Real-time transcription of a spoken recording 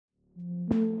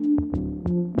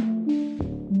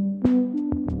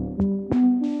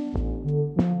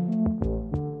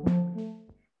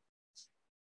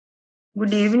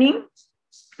Good evening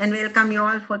and welcome you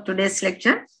all for today's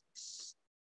lecture.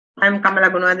 I'm Kamala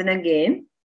Gunwadhan again,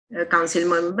 a council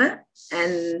member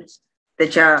and the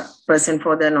chairperson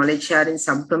for the Knowledge Sharing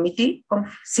Subcommittee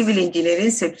of Civil Engineering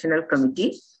Sectional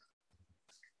Committee.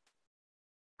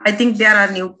 I think there are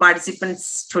new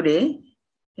participants today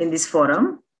in this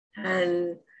forum,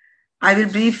 and I will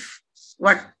brief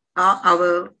what are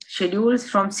our schedules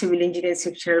from Civil Engineering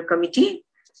Sectional Committee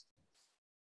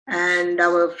and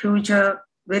our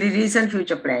very recent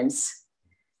future plans.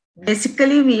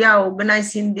 Basically, we are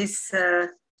organizing these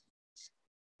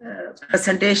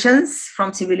presentations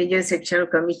from Civil Engineering Sectional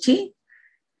Committee.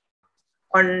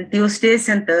 On Tuesdays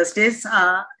and Thursdays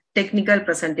are technical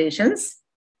presentations.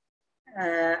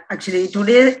 Actually,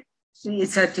 today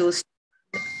is a Tuesday.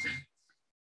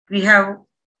 We are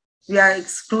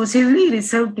exclusively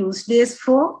reserved Tuesdays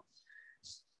for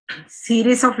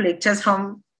series of lectures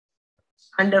from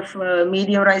under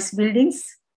medium-rise buildings,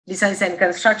 designs and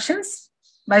constructions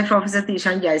by Professor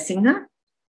Jayasinghe.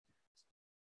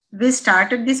 We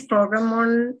started this program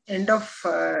on end of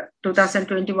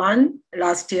 2021,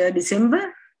 last year,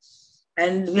 December,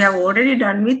 and we have already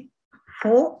done with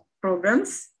 4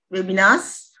 programs,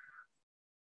 webinars,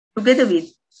 together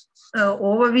with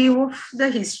overview of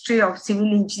the history of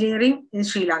civil engineering in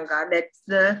Sri Lanka. That's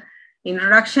the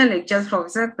introduction lectures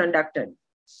Professor conducted.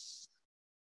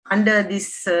 Under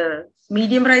this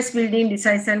medium-rise building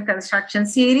designs and construction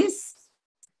series,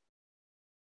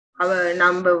 our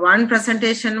number 1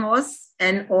 presentation was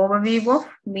an overview of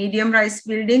medium-rise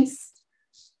buildings,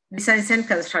 designs and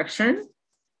construction.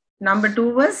 Number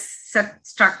 2 was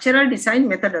structural design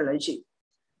methodology.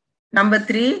 Number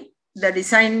 3, the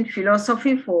design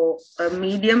philosophy for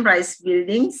medium-rise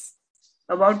buildings,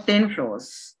 about 10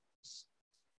 floors.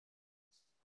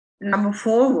 Number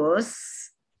 4 was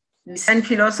design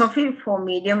philosophy for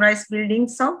medium-rise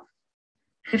buildings of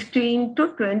 15 to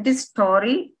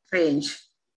 20-story range.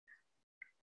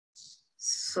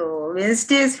 So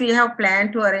Wednesdays, we have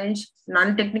planned to arrange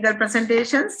non-technical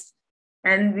presentations,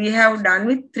 and we have done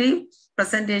with 3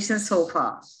 presentations so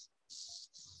far.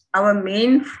 Our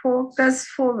main focus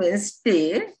for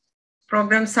Wednesday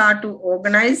programs are to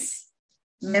organize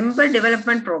member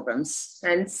development programs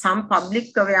and some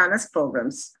public awareness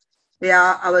programs, where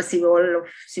our civil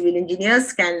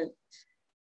engineers can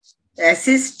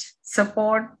assist,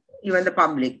 support even the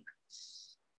public.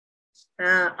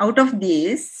 Out of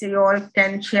these, you all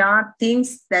can share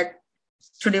things that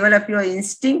to develop your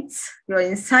instincts, your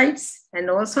insights, and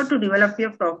also to develop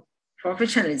your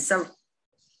professionalism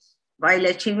while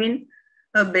achieving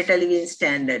a better living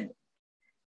standard.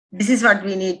 This is what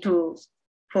we need to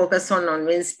focus on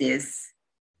Wednesdays.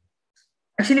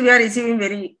 Actually, we are receiving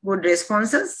very good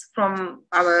responses from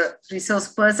our resource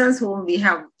persons whom we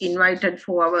have invited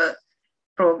for our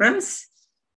programs.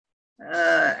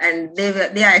 And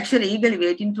they are actually eagerly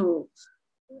waiting to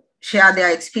share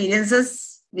their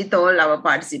experiences with all our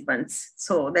participants.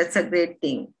 So that's a great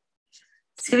thing.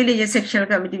 Civil Engineering Sectional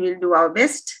Committee will do our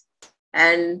best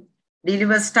and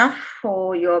deliver stuff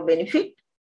for your benefit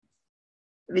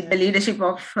with the leadership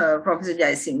of Professor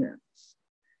Jayasinghe.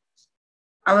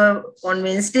 On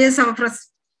Wednesdays, our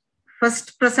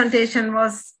first presentation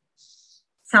was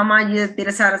Samajiya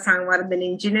Tirasara Sangwardhana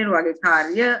Engineer Wage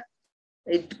Karya.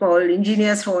 It called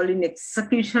Engineers' Role in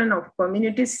Execution of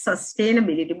Community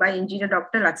Sustainability by Engineer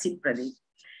Dr. Laksit Pradeep.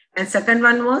 And second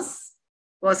one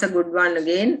was a good one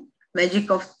again, Magic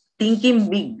of Thinking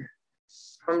Big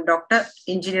from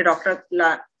Engineer Dr.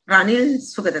 Ranil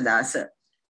Sugatadasa.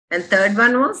 And third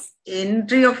one was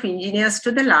Entry of Engineers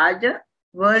to the Larger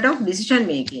World of Decision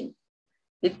Making.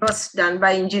 It was done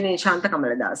by Engineer Shanta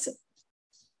Kamaladasa.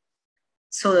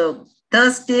 So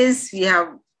Thursdays, we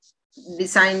have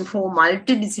designed for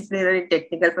multidisciplinary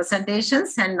technical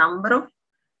presentations, and number of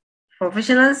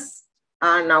professionals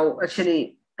are now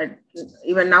actually,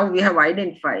 even now we have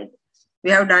identified.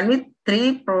 We have done with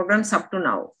 3 programs up to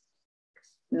now.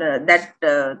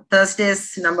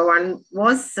 Thursday's number 1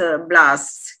 was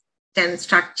Blast, 10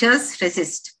 Structures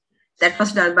Resist. That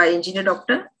was done by Engineer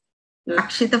Dr.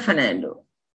 Lakshita Fernando.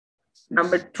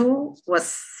 Number 2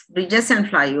 was Bridges and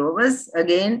Flyovers,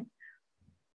 again,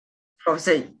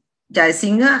 Professor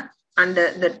Jayasinghe,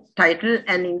 under the title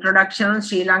An Introduction on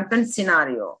Sri Lankan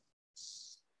Scenario.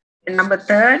 And number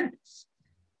 3,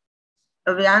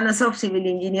 Awareness of Civil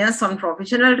Engineers on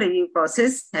Professional Review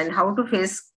Process and How to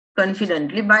Face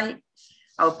Confidently by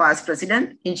our past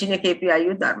President, Engineer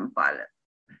KPIU Dharmapala.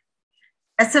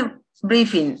 As a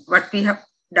briefing, what we have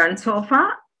done so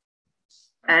far,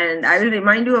 and I will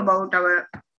remind you about our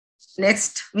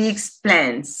next week's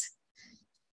plans.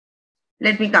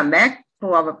 Let me come back.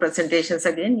 for our presentations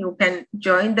again. You can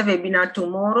join the webinar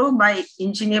tomorrow by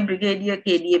Engineer Brigadier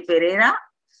KDA Pereira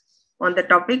on the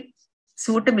topic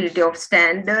Suitability of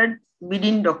Standard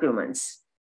Bidding Documents,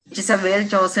 which is a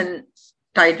well-chosen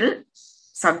title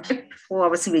subject for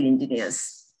our civil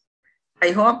engineers.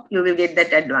 I hope you will get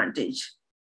that advantage.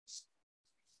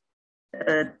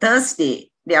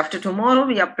 Thursday, day after tomorrow,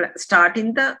 we are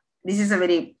starting this is a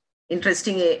very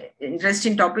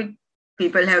interesting topic.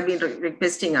 People have been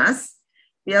requesting us.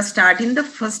 We are starting the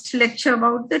first lecture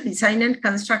about the design and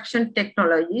construction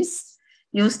technologies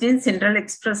used in Central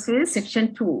Expressway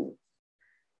Section 2.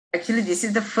 Actually, this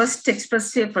is the first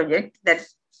expressway project that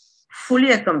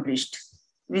fully accomplished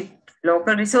with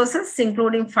local resources,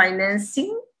 including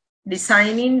financing,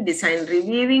 designing, design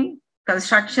reviewing,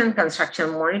 construction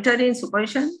monitoring,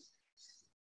 supervision,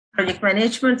 project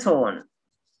management, so on.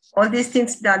 All these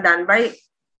things are done by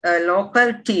a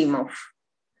local team of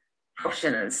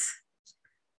professionals.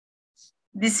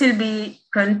 This will be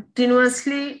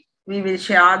continuously, we will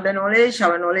share our knowledge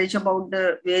about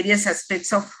the various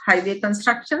aspects of highway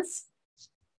constructions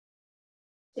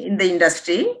in the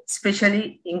industry,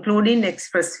 especially including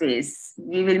expressways.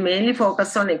 We will mainly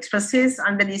focus on expressways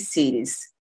under this series.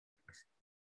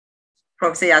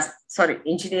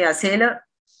 Engineer Asela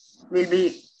will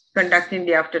be conducting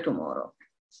day after tomorrow.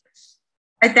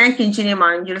 I thank Engineer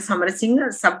Manjula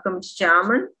Samarasinghe, Subcommittee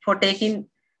Chairman, for taking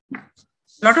a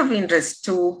lot of interest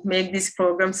to make these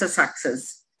programs a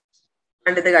success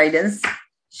under the guidance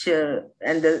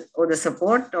and the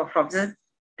support of Professor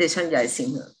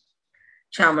Jayasinghe,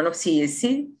 Chairman of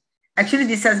CSC. Actually,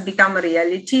 this has become a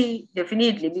reality,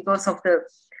 definitely, because of the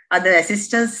other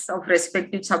assistance of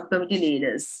respective subcommittee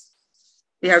leaders.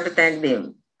 We have to thank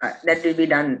them. That will be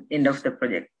done end of the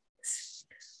project.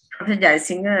 Professor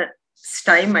Jayasinghe's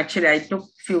time, actually, I took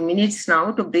a few minutes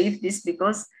now to brief this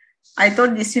because I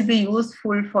thought this will be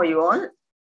useful for you all,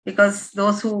 because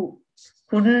those who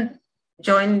couldn't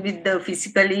join with the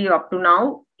physically up to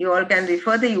now, you all can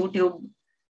refer the YouTube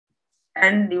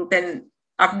and you can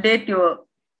update your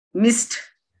missed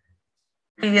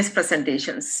previous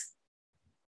presentations.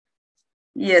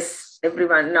 Yes,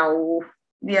 everyone. Now,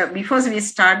 before we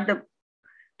start the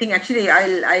thing, actually,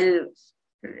 I'll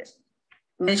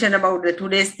mention about the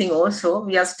today's thing also.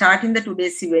 We are starting the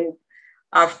today's event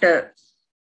after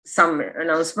some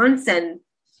announcements, and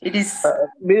it is.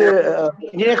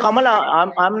 Engineer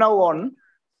Kamala, I'm now on.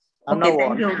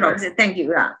 Thank you, Professor. Thank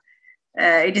you.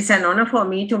 It is an honor for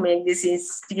me to make this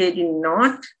instigating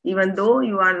note, even though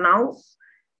you are now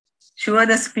sure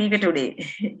the speaker today.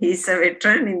 He is a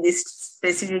veteran in this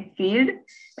specific field,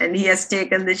 and he has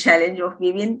taken the challenge of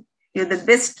giving you the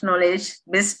best knowledge,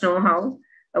 best know-how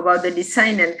about the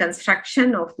design and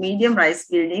construction of medium-rise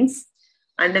buildings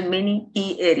under many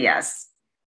key areas.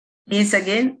 He is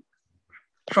again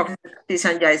Professor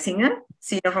Jayasinghe,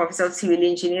 Senior Professor of Civil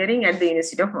Engineering at the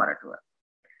University of Moratuwa.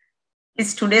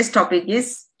 Today's topic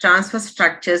is transfer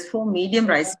structures for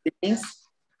medium-rise buildings,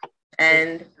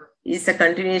 and is a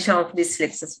continuation of this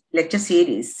lecture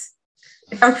series.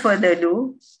 Without further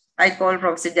ado, I call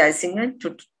Professor Jayasinghe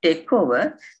to take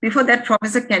over. Before that,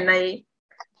 Professor, can I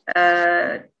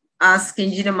ask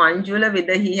Engineer Manjula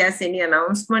whether he has any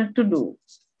announcement to do?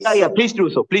 Yeah, please do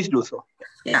so. Please do so.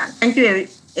 Yeah, thank you,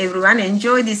 everyone.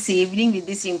 Enjoy this evening with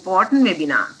this important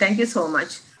webinar. Thank you so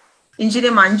much.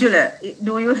 Engineer Manjula,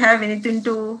 do you have anything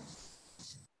to?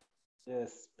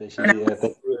 Yes, especially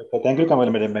thank you, Kamal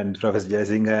Madam and Professor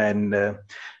Jayasinghe. And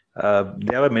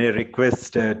there were many requests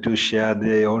to share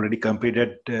the already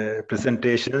completed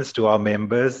presentations to our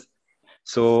members.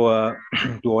 So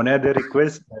to honor the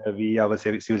request, our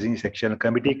Civil Engineering Sectional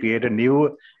Committee created a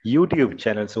new YouTube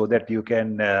channel so that you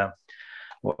can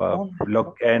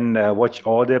look and watch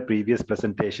all the previous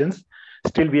presentations.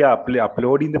 Still, we are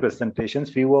uploading the presentations.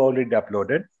 Few were already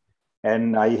uploaded.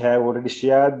 And I have already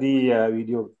shared the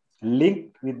video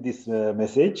link with this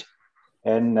message.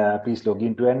 And please log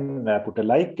into and put a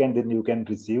like, and then you can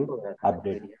receive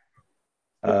update.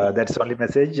 That's the only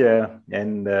message.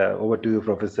 And over to you,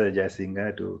 Professor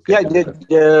Jayasinghe.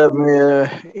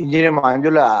 Engineer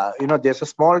Manjula, there's a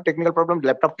small technical problem.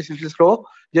 Laptop is a little slow.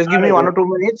 Just give me 1 or 2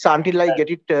 minutes until I get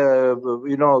it,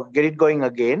 get it going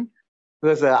again.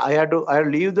 Because I have to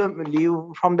leave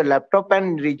from the laptop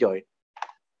and rejoin.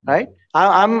 Right?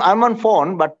 I'm on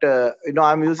phone, but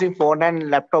I'm using phone and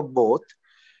laptop both.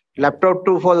 Laptop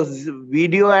for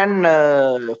video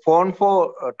and phone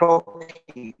for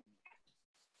talking.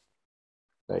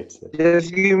 Right, sir.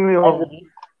 Just give me a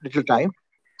little time.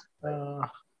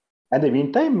 In the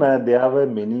meantime, there were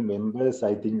many members,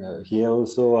 I think, here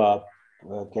also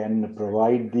can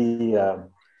provide the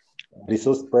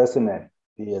resource personnel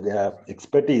their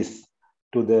expertise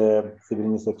to the Civil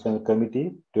Engineering Sectional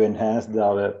Committee to enhance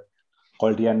our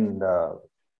quality and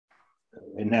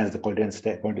quality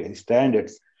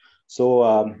standards.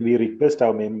 So we request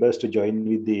our members to join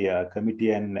with the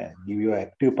committee and give you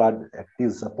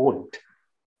active support.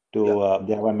 There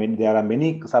are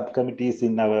many subcommittees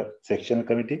in our sectional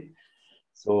committee.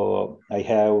 So I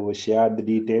have shared the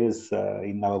details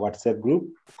in our WhatsApp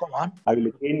group. Come on. I will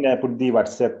again put the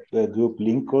WhatsApp group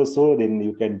link also. Then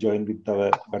you can join with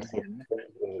our WhatsApp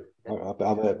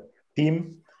our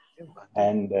team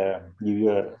and give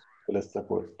your full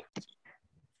support.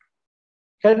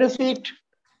 Can you see it?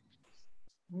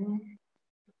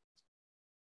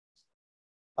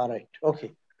 All right.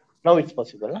 Okay. Now it's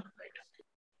possible.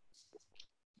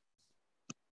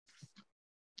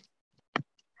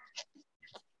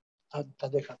 Huh?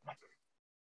 Right.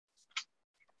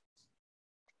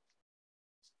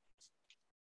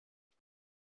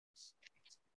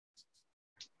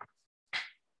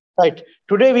 Right.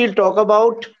 Today we'll talk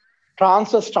about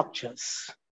transfer structures.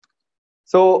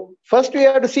 So first we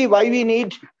have to see why we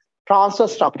need transfer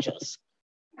structures.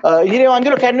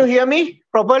 Angelo, can you hear me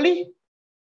properly?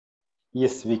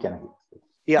 Yes, we can.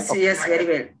 Yeah. Okay. Yes, very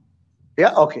well.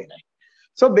 Yeah. Okay.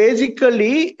 So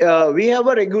basically, we have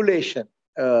a regulation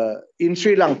in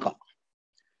Sri Lanka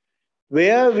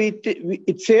where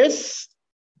it says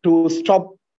to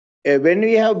stop when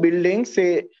we have buildings.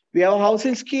 Say we have a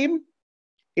housing scheme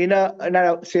in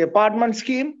a say apartment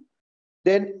scheme,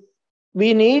 then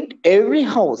we need every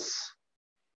house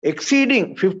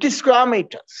exceeding 50 square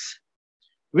meters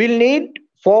will need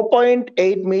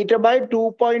 4.8 meter by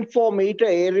 2.4 meter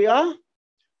area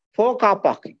for car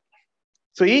parking.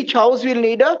 So each house will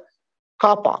need a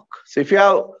car park. So if you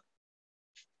have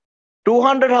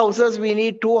 200 houses, we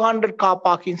need 200 car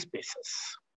parking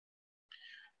spaces,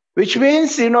 which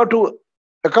means, to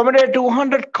accommodate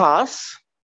 200 cars,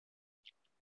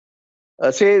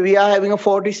 say we are having a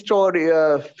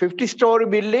 50-story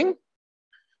building,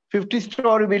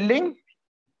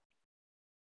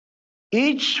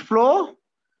 each floor,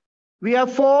 we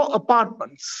have 4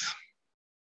 apartments.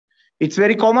 It's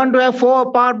very common to have 4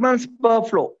 apartments per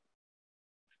floor.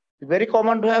 Very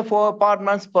common to have 4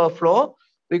 apartments per floor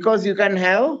because you can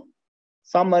have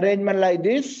some arrangement like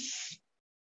this.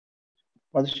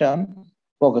 Madhushan,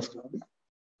 focus.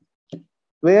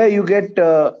 Where you get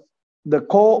the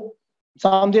core,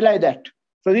 something like that.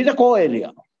 So these are core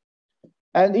area.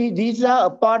 And these are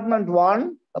apartment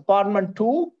 1, apartment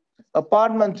 2,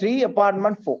 apartment 3,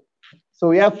 apartment 4. So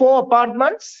we have 4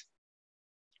 apartments.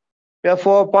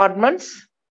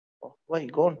 Oh, why you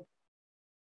gone?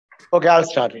 Okay, I'll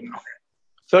start it now.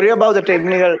 Sorry about the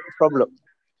technical problem.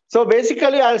 So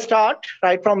basically, I'll start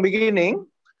right from beginning.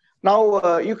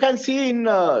 Now, you can see in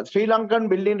Sri Lankan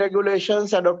building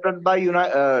regulations adopted by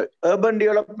Urban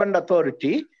Development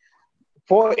Authority,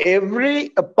 for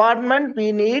every apartment,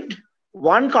 we need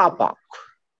 1 car park.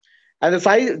 And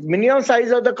the minimum size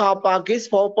of the car park is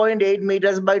 4.8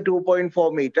 meters by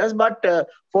 2.4 meters. But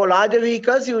for larger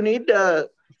vehicles, you need a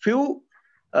few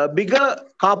bigger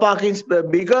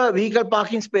vehicle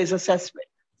parking spaces as well.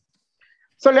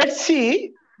 So let's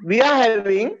see, we are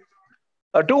having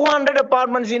 200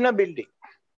 apartments in a building.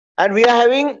 And we are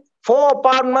having 4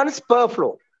 apartments per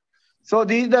floor. So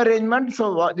this is the arrangement.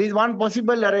 So this is one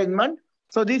possible arrangement.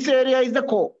 So this area is the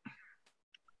core,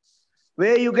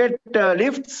 where you get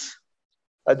lifts,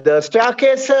 the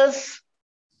staircases,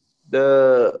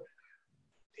 and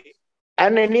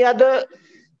any other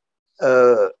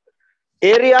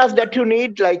areas that you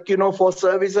need, like, for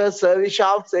services, service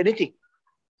shafts, anything.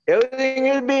 Everything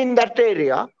will be in that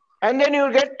area. And then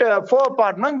you get 4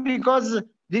 apartments because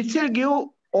this will give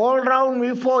all-round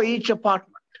view for each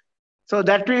apartment. So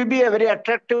that will be a very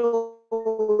attractive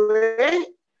way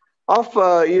of,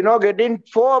 getting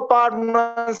 4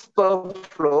 apartments per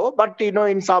floor. But,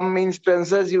 in some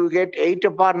instances, you get 8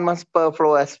 apartments per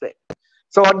floor as well.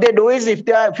 So what they do is, if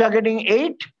you are getting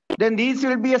 8, then these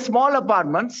will be small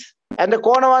apartments and the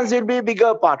corner ones will be bigger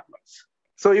apartments.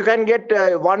 So you can get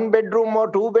 1 bedroom or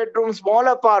 2 bedroom small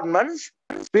apartments,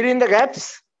 fill in the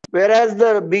gaps, whereas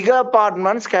the bigger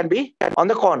apartments can be on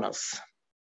the corners.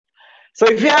 So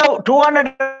if you have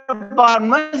 200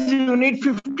 apartments, you need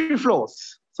 50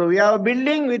 floors. So we have a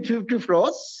building with 50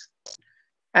 floors,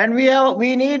 and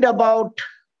we need about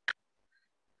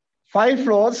 5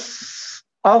 floors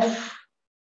of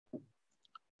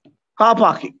car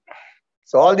parking.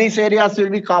 So all these areas will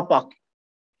be car parking.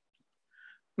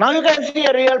 Now you can see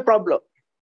a real problem.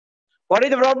 What is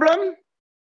the problem?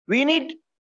 We need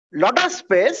a lot of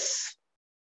space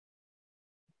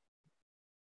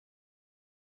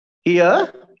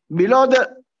here below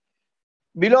the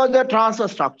below the transfer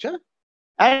structure,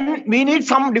 and we need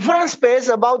some different space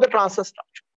above the transfer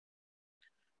structure,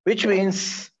 which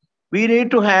means we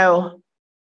need to have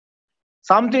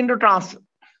something to transfer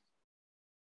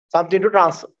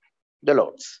the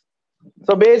loads.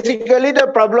 So basically the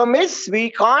problem is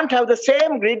we can't have the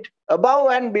same grid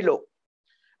above and below.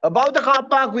 Above the car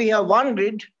park we have one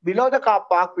grid, below the car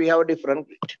park we have a different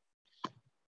grid.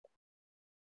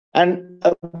 And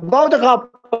above the car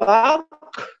park,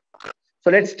 so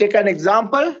let's take an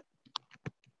example.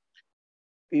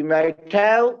 We might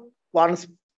have one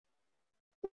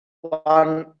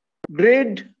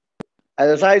grid, and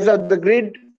the size of the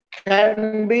grid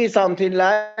can be something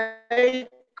like,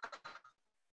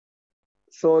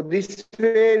 so this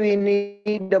way we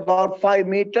need about 5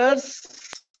 meters.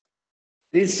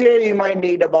 This way we might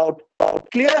need about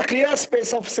clear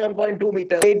space of 7.2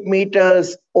 meters, 8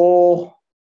 meters or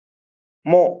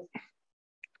more.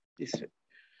 This way.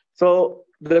 So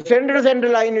the center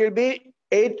line will be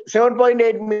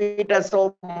 7.8 meters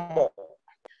or more.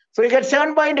 So you get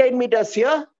 7.8 meters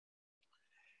here,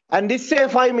 and this say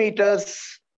 5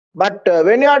 meters. But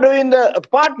when you are doing the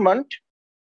apartment,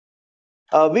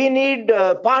 we need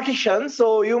partitions.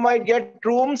 So you might get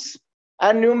rooms,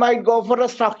 and you might go for a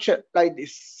structure like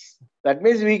this. That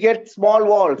means we get small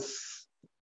walls.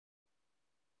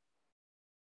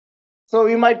 So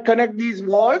we might connect these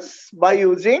walls by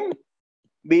using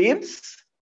beams.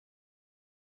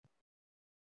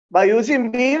 By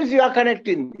using beams, we are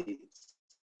connecting these.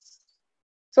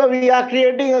 So we are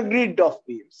creating a grid of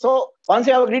beams. So once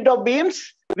you have a grid of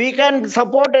beams, we can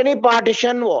support any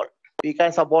partition wall.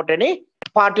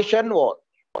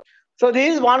 So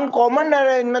this is one common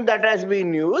arrangement that has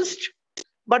been used.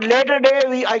 But later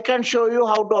day, I can show you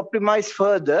how to optimize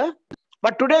further.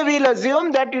 But today we'll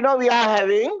assume that, we are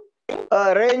having an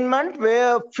arrangement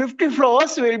where 50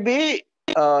 floors will be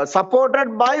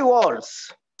supported by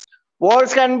walls.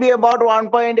 Walls can be about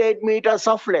 1.8 meters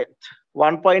of length,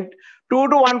 1.2 to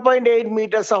 1.8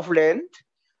 meters of length.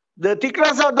 The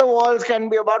thickness of the walls can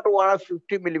be about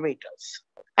 150 millimeters.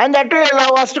 And that will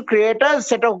allow us to create a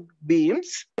set of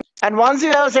beams. And once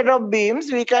you have a set of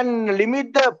beams, we can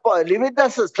limit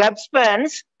the slab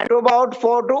spans to about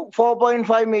 4 to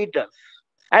 4.5 meters.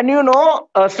 And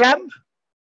a slab,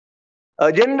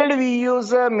 generally we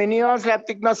use a minimum slab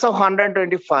thickness of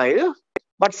 125.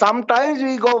 But sometimes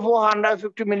we go for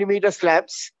 150 millimeter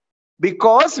slabs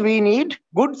because we need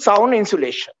good sound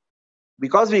insulation. In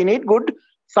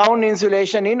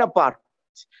apartments.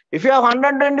 If you have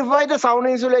 125, the sound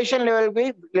insulation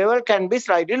level can be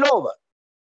slightly lower.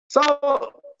 So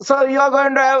you are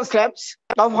going to have slabs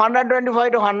of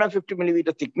 125 to 150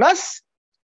 millimeter thickness,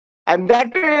 and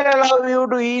that will allow you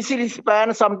to easily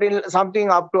span something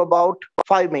up to about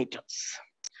 5 meters.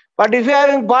 But if you are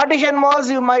having partition walls,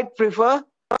 you might prefer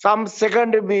some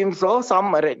secondary beams or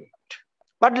some arrangement.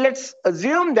 But let's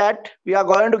assume that we are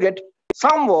going to get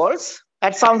some walls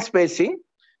at some spacing,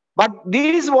 but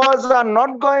these walls are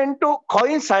not going to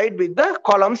coincide with the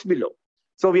columns below.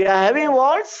 So we are having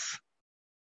walls,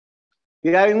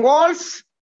 and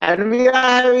we are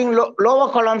having lower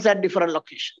columns at different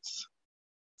locations.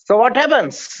 So what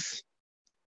happens?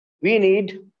 We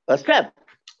need a slab.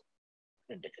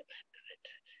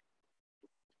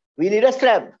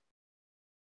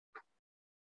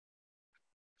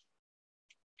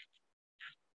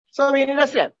 So we need a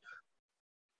slab.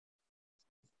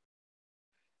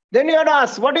 Then you have to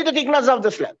ask, what is the thickness of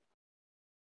the slab?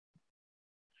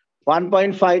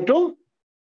 1.5 to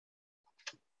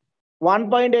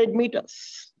 1.8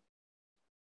 meters.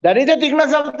 That is the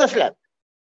thickness of the slab.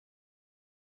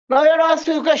 Now you have to ask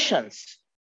two questions.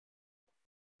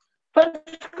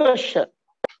 First question,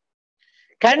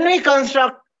 can we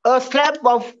construct a slab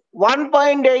of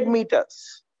 1.8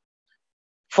 meters,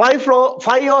 5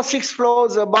 or 6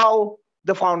 floors above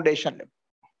the foundation level?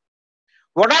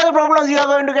 What are the problems you are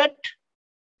going to get?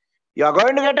 You are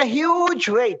going to get a huge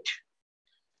weight.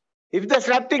 If the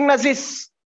slab thickness is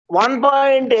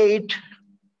 1.8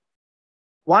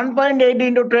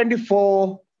 into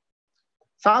 24,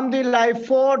 something like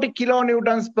 40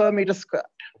 kilonewtons per meter squared.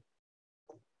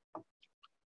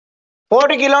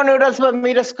 40 kilonewtons per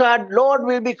meter squared load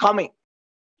will be coming.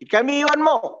 It can be even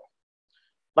more.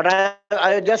 But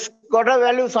I just got a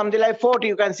value something like 40.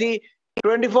 You can see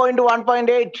 24 into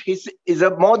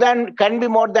 1.8 can be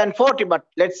more than 40, but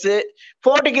let's say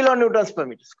 40 kilonewtons per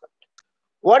meter squared.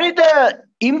 What is the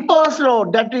impulse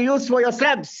load that you use for your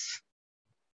slabs?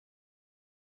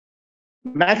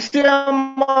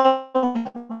 Maximum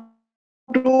of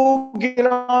 2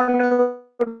 kilonewtons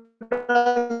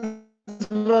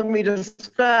per meter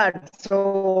squared. So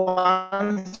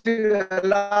once you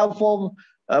allow for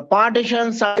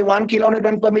partitions at 1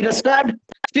 kilonewton per meter squared,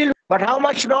 still, but how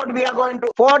much load we are going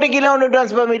to? 40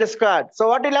 kilonewtons per meter squared. So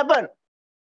what will happen?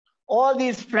 All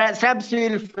these slabs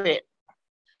will fail.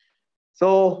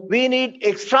 So we need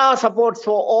extra supports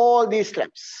for all these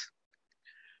slabs.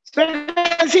 So you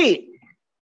can see,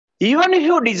 even if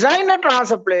you design a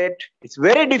transfer plate, it's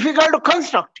very difficult to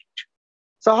construct it.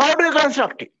 So how do you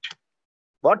construct it?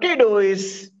 What we do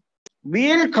is,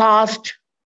 we'll cast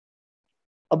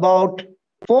about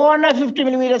 450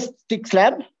 millimeters thick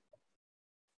slab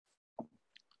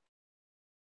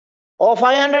or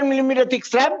 500 millimeter thick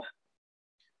slab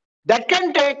that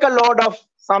can take a load of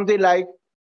something like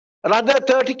rather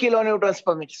 30 kilonewtons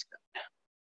per meter square.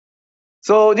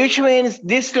 So this means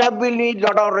this slab will need a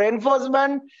lot of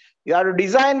reinforcement. You have to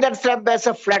design that slab as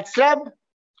a flat slab,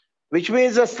 which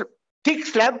means a thick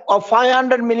slab of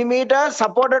 500 millimeters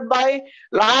supported by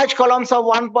large columns of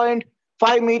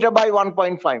 1.5 meter by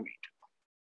 1.5 meter.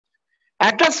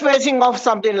 At a spacing of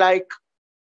something like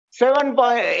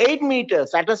 7.8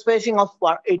 meters, at a spacing of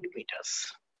 8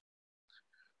 meters.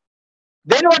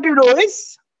 Then what you do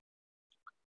is,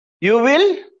 you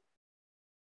will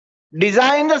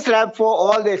design the slab for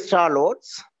all the extra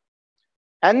loads,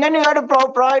 and then you have to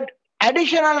provide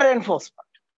additional reinforcement.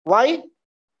 Why?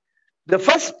 The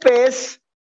first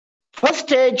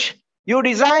stage, you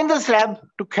design the slab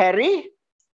to carry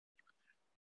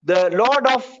the load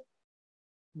of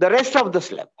the rest of the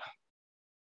slab.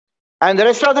 And the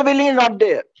rest of the building is not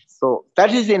there. So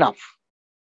that is enough.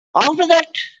 After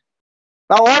that,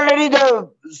 now already the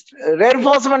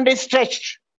reinforcement is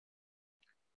stretched.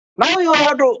 Now you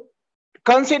have to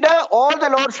consider all the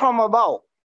loads from above,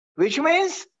 which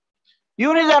means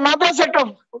you need another set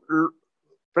of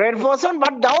reinforcement,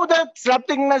 but now the slab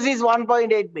thickness is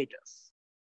 1.8 meters.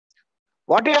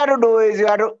 What you have to do is, you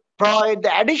have to provide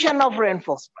the addition of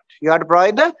reinforcement. You have to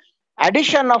provide the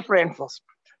addition of reinforcement.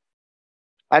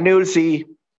 And you will see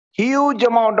huge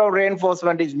amount of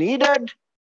reinforcement is needed.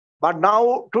 But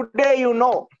now, today, you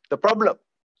know the problem.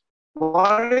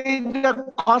 What is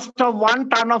the cost of 1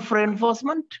 ton of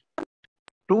reinforcement?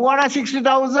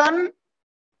 260,000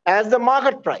 as the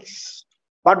market price.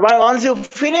 But once you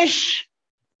finish,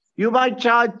 you might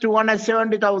charge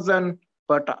 270,000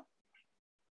 per ton.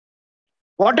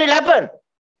 What will happen?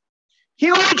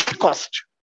 Huge cost.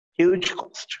 Huge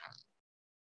cost.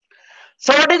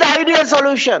 So what is the ideal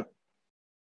solution?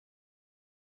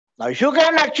 Now, if you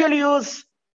can actually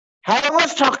have a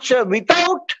structure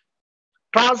without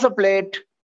transfer plate,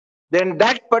 then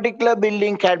that particular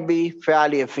building can be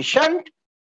fairly efficient.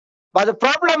 But the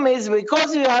problem is,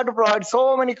 because you have to provide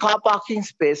so many car parking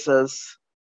spaces,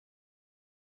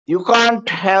 you can't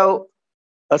have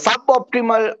a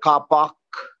suboptimal car park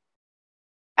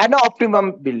and an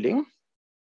optimum building.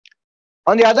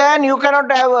 On the other hand, you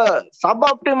cannot have a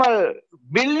suboptimal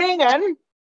building and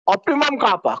optimum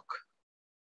car park.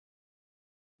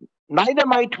 Neither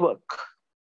might work.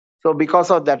 So because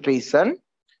of that reason,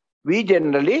 we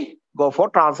generally go for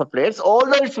transfer plates,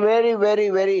 although it's very, very,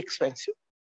 very expensive.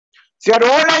 So you have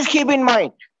to always keep in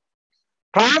mind,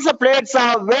 transfer plates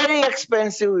are very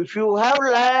expensive. If you have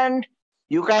land,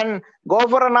 you can go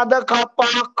for another car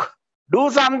park, do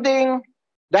something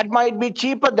that might be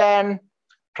cheaper than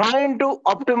trying to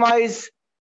optimize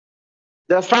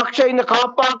the structure in the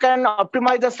car park and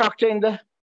optimize the structure in the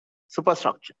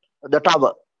superstructure, the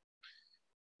tower.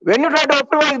 When you try to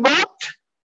optimize both,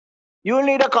 you will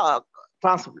need a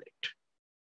transfer plate.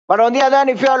 But on the other hand,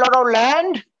 if you have a lot of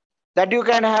land that you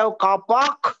can have car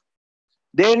park,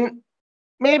 then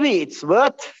maybe it's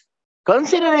worth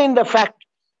considering the fact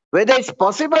whether it's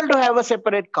possible to have a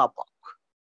separate car park.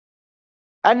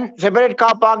 And separate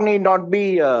car park need not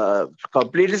be a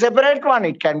completely separate one.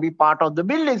 It can be part of the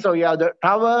building. So you have the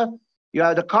tower, you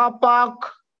have the car park,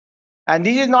 and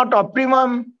this is not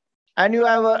optimum. And you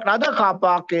have another car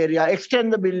park area,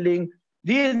 extend the building.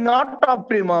 This is not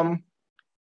optimum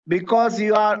because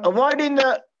you are avoiding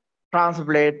the transfer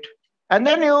plate. And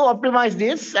then you optimize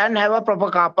this and have a proper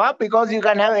car park because you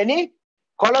can have any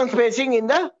column spacing in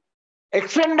the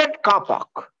extended car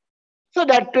park. So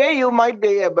that way you might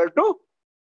be able to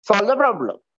solve the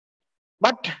problem.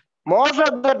 But most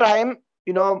of the time,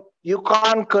 you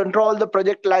can't control the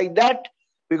project like that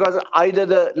because either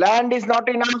the land is not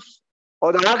enough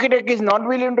or the architect is not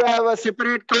willing to have a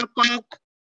separate car park.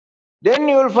 Then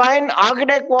you will find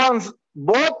architect wants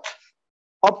both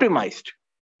optimized.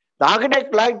 The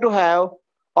architect like to have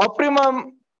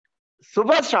optimum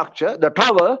superstructure, the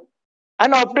tower,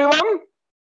 and optimum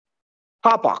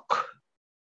car park.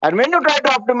 And when you try to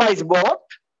optimize both,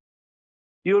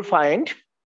 you will find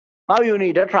Now you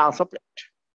need a transfer plate.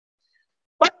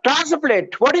 But transfer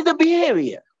plate, what is the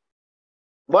behavior?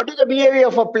 What is the behavior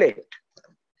of a plate?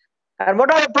 And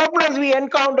what are the problems we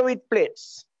encounter with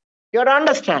plates? You have to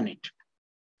understand it.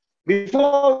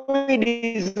 Before we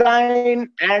design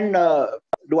and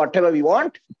do whatever we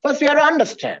want, first we have to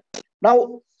understand.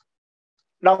 Now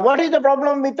what is the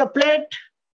problem with the plate?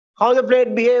 How the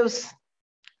plate behaves?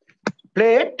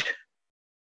 Plate.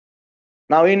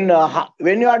 Now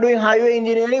when you are doing highway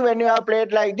engineering, when you have a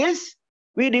plate like this,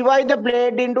 we divide the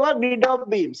plate into a grid of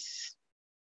beams.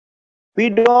 We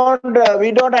don't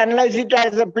analyze it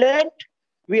as a plate.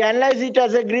 We analyze it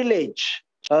as a grillage,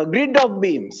 a grid of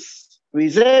beams. We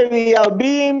say we have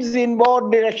beams in both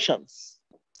directions.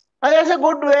 And that's a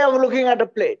good way of looking at a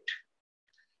plate.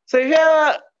 So if you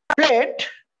have a plate,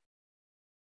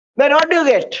 then what do you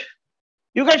get?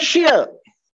 You get shear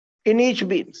in each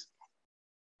beams.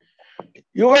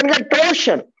 You can get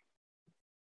torsion.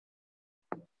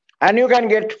 And you can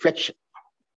get flexion.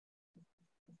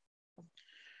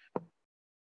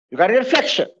 You can get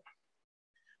flexion.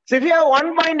 So if you have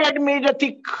 1.8 meter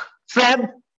thick slab,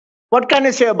 what can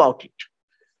you say about it?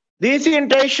 This is in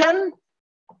tension,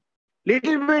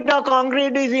 little bit of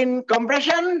concrete is in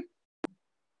compression.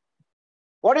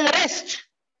 What is rest?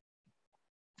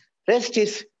 Rest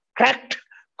is cracked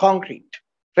concrete.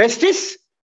 Rest is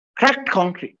cracked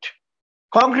concrete.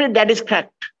 Concrete that is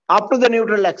cracked up to the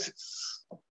neutral axis.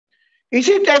 Is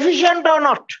it efficient or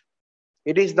not?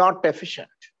 It is not efficient.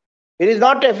 It is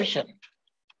not efficient.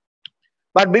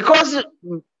 But because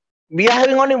we are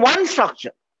having only one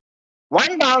structure,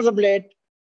 one transfer plate,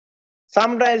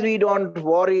 sometimes we don't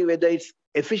worry whether it's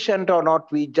efficient or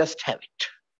not, we just have it.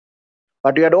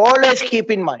 But you have to always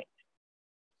keep in mind,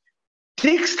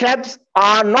 thick slabs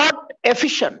are not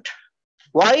efficient.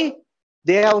 Why?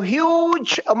 They have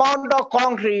huge amount of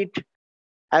concrete,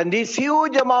 and this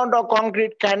huge amount of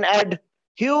concrete can add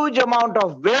huge amount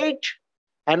of weight,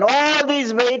 and all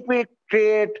this weight will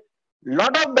create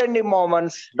lot of bending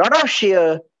moments, lot of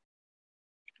shear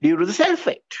due to the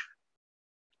self-weight.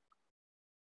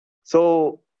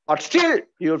 So, but still,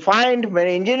 you'll find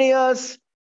many engineers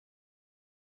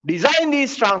design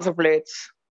these transfer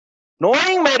plates,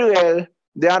 knowing very well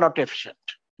they are not efficient.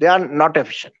 They are not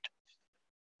efficient.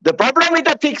 The problem with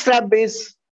a thick slab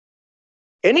is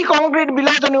any concrete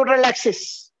below the neutral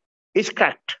axis is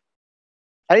cracked.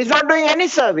 And it's not doing any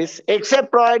service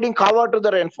except providing cover to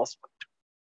the reinforcement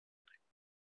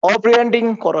or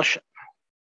preventing corrosion.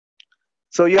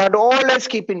 So you have to always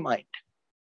keep in mind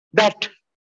that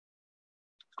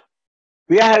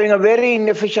we are having a very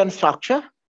inefficient structure.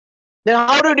 Then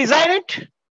how do you design it?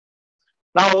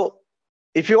 Now,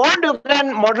 if you want, you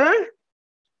can model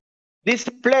this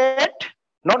plate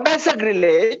not as a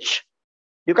grillage.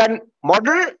 You can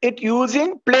model it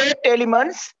using plate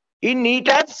elements in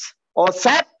ETABS or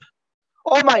SAP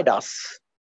or MIDAS.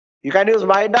 You can use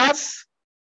MIDAS,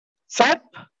 SAP,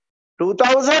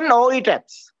 2000 or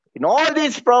ETABS. In all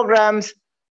these programs,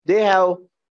 they have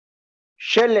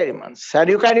shell elements. And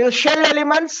you can use shell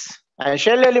elements, and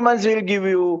shell elements will give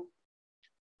you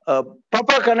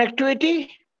proper connectivity.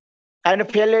 And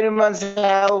shell elements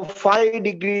have 5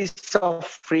 degrees of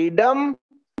freedom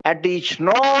at each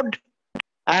node.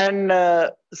 And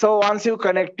so once you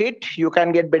connect it, you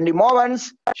can get bending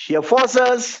moments, shear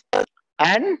forces,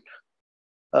 and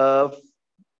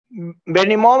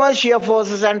bending moments, shear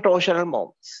forces, and torsional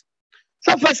moments.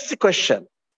 So first question,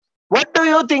 what do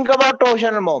you think about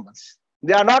torsional moments?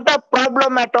 They are not a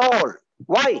problem at all.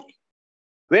 Why?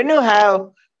 When you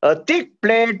have a thick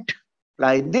plate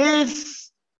like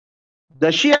this,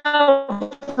 the shear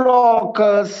flow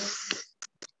occurs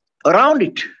around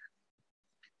it.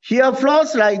 Shear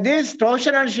flows like this,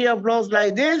 torsional shear flows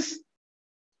like this.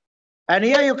 And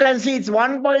here you can see it's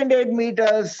 1.8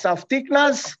 meters of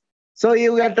thickness. So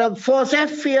you get a force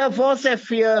F here, force F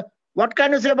here. What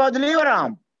can you say about the lever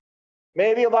arm?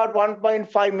 Maybe about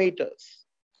 1.5 meters.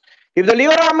 If the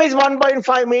lever arm is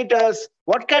 1.5 meters,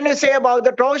 what can you say about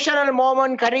the torsional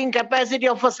moment carrying capacity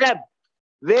of a slab?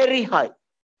 Very high.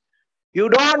 You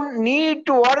don't need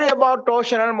to worry about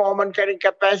torsional moment carrying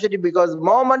capacity, because the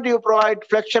moment you provide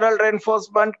flexural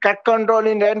reinforcement, cut control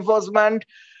in reinforcement,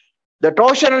 the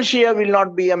torsional shear will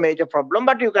not be a major problem,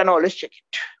 but you can always check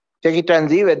it. Check it and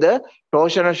see whether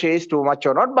torsional shear is too much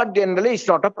or not, but generally it's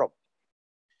not a problem.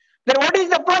 Then what is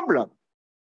the problem?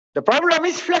 The problem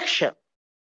is flexion,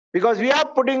 because we are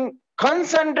putting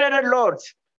concentrated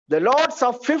loads, the loads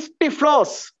of 50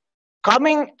 floors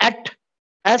coming at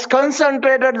as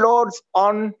concentrated loads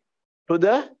on to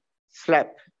the slab.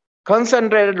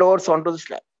 Concentrated loads onto the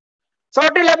slab. So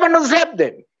what will happen to the slab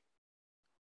then?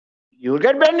 you will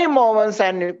get bending moments,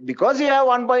 and because you have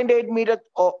 1.8 meter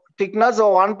thickness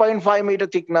or 1.5 meter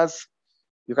thickness,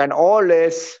 you can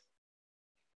always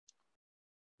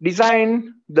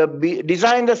design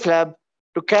the slab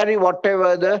to carry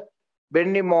whatever the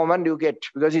bending moment you get,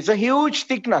 because it's a huge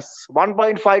thickness,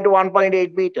 1.5 to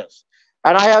 1.8 meters.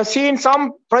 And I have seen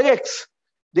some projects,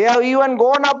 they have even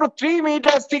gone up to 3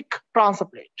 meters thick transfer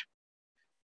plate.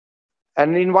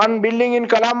 And in one building in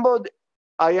Colombo,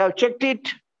 I have checked it.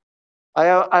 I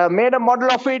have made a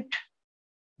model of it.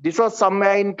 This was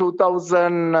somewhere in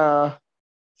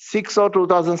 2006 or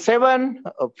 2007,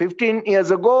 15 years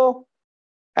ago.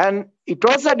 And it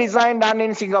was a design done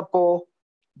in Singapore.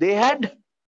 They had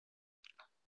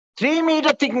 3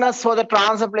 meter thickness for the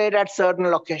transfer plate at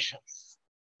certain locations,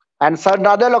 and certain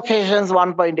other locations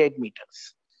 1.8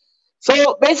 meters.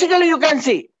 So basically you can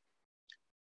see,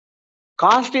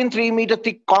 cast in 3 meter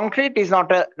thick concrete is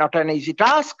not an easy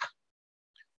task.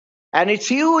 And it's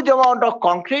huge amount of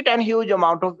concrete and huge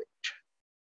amount of weight.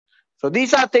 So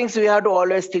these are things we have to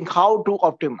always think how to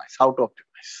optimize.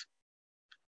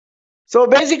 So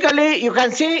basically you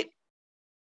can see,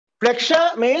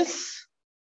 flexure means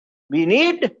we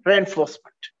need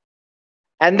reinforcement.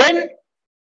 And then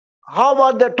how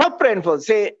about the top reinforcement?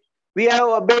 Say we have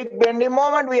a big bending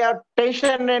moment, we have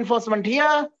tension reinforcement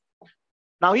here.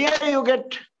 Now here you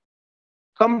get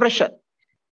compression,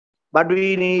 but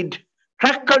we need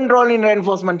crack controlling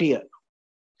reinforcement here.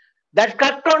 That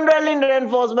crack controlling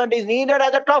reinforcement is needed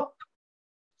at the top.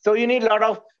 So you need a lot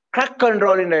of crack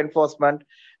controlling reinforcement,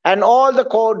 and all the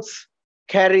codes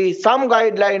carry some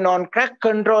guideline on crack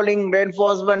controlling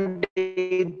reinforcement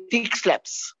in thick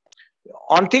slabs.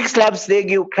 On thick slabs, they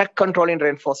give crack controlling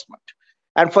reinforcement.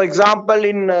 And for example,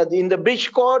 in the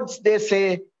bridge codes, they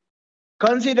say,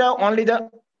 consider only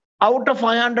the outer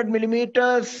 500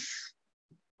 millimeters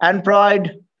and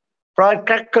provide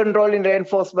crack controlling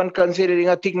reinforcement considering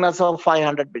a thickness of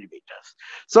 500 millimeters.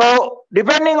 So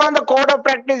depending on the code of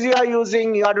practice you are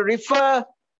using, you have to refer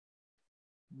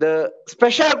the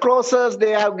special clauses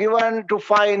they have given to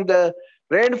find the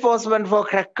reinforcement for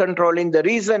crack controlling. The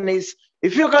reason is,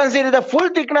 if you consider the full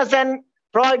thickness and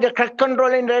provide the crack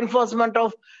controlling reinforcement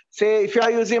of, say, if you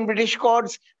are using British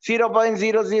codes,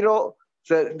 0.00,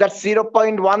 so that's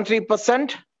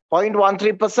 0.13%,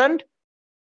 0.13%.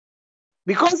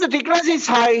 Because the thickness is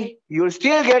high, you will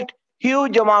still get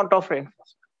huge amount of reinforcement.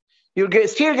 You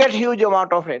still get huge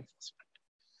amount of reinforcement.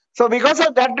 So because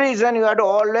of that reason, you have to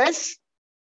always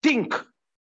think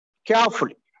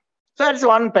carefully. So that's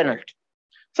one penalty.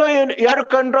 So you have to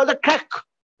control the crack,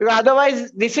 because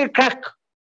otherwise this will crack.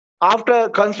 After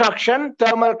construction,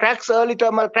 thermal cracks, early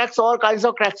thermal cracks, all kinds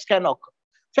of cracks can occur.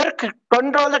 So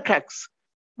control the cracks.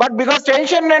 But because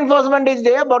tension reinforcement is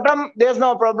there, bottom, there's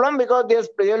no problem, because there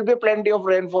will be plenty of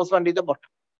reinforcement in the bottom.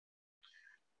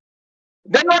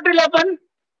 Then what will happen?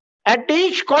 At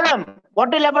each column,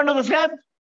 what will happen to the slab?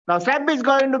 Now slab is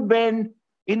going to bend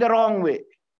in the wrong way.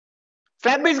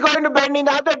 Slab is going to bend in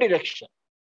the other direction.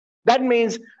 That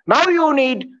means now you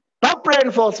need top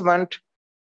reinforcement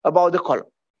above the column.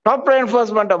 Top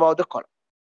reinforcement above the column.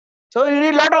 So you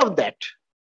need a lot of that.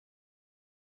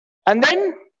 And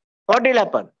then what will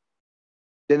happen?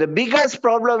 Then the biggest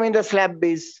problem in the slab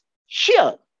is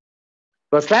shear.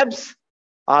 The slabs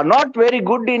are not very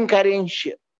good in carrying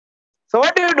shear. So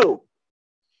what do?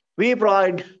 We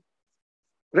provide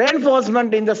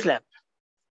reinforcement in the slab.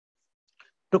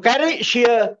 To carry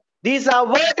shear, these are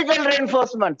vertical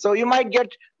reinforcement. So you might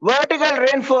get vertical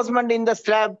reinforcement in the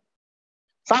slab,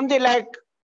 something like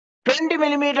 20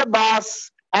 millimeter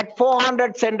bars at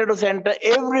 400 center to center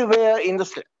everywhere in the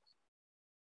slab.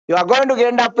 You are going to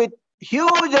end up with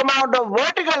huge amount of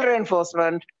vertical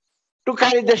reinforcement to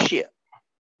carry the shear,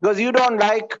 because you don't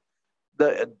like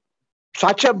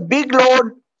such a big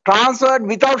load transferred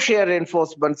without shear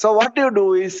reinforcement. So what you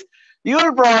do is you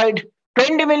will provide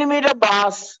 20 millimeter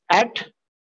bars at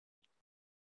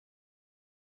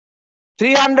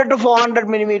 300 to 400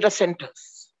 millimeter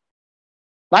centers.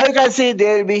 Now you can see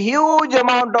there will be huge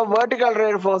amount of vertical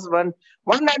reinforcement.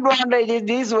 One advantage is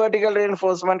this vertical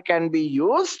reinforcement can be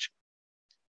used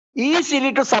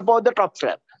easily to support the top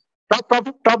slab,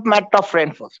 top mat of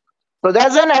reinforcement. So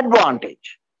there's an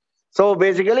advantage. So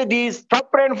basically these top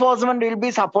reinforcement will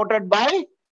be supported by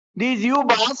these U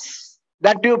bars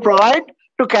that you provide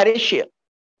to carry shear.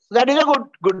 So that is a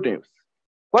good news.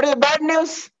 What is the bad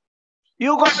news?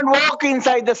 You can't walk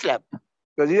inside the slab,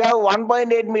 because you have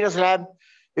 1.8 meter slab.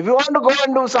 If you want to go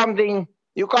and do something,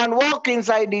 you can't walk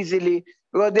inside easily,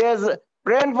 because there's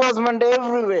reinforcement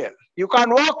everywhere. You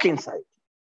can't walk inside.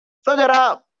 So there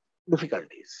are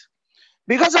difficulties.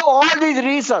 Because of all these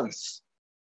reasons,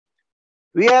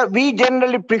 we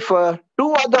generally prefer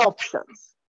two other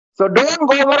options. So don't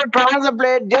go for a transfer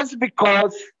plate just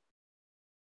because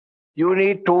you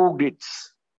need two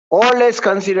grids. Always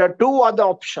consider two other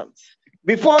options.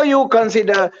 Before you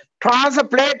consider transfer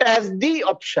plate as the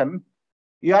option,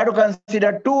 you have to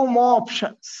consider two more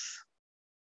options.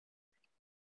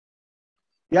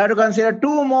 You have to consider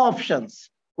two more options.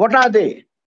 What are they?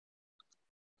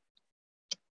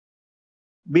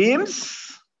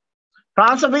 Beams,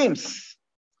 transfer beams,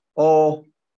 or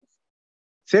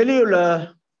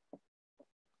cellular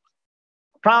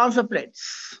transfer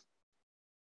plates.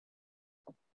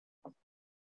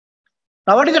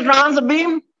 Now, what is a transfer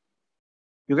beam?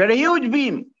 You get a huge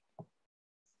beam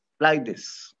like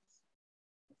this.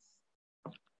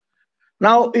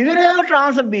 Now, if you have a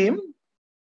transfer beam,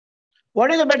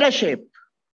 what is the better shape?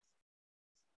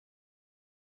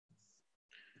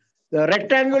 The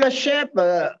rectangular shape,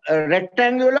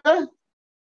 rectangular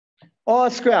or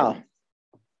square?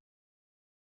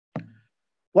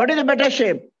 What is the better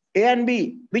shape? A and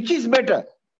B. Which is better?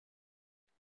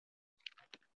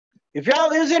 If you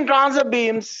are using transfer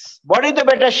beams, what is the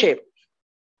better shape?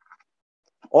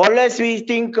 Always we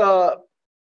think the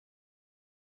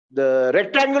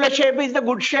rectangular shape is the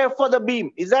good shape for the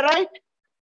beam. Is that right?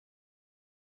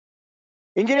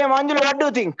 Engineer Manjula, what do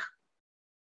you think?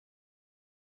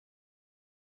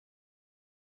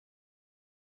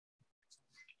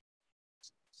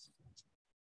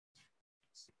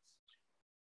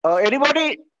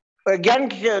 Anybody again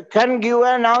can give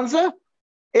an answer?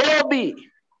 A or B?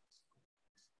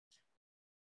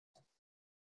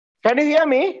 Can you hear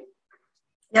me?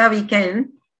 Yeah, we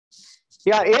can.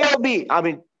 Yeah, A or B? I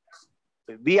mean,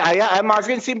 I am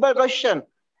asking simple question.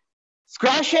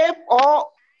 Square shape or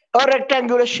a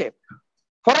rectangular shape?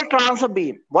 For a transfer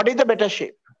beam, what is the better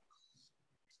shape?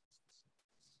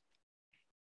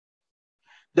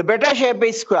 The better shape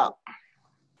is square.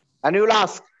 And you will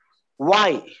ask,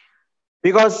 why?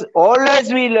 Because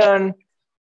always we learn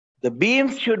the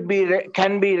beams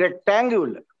can be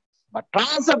rectangular. But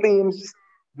transfer beams,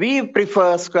 we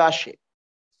prefer square shape.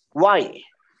 Why?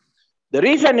 The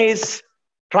reason is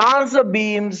transfer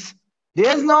beams,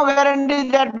 there's no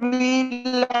guarantee that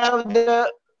we'll have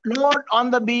the load on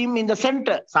the beam in the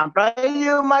center. Sometimes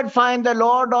you might find the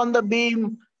load on the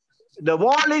beam, the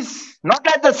wall is not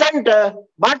at the center,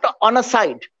 but on a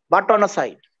side.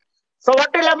 So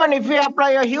what will happen if we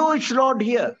apply a huge load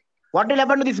here? What will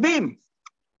happen to this beam?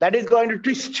 That is going to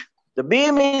twist. The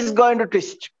beam is going to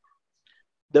twist.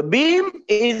 The beam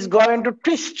is going to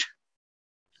twist.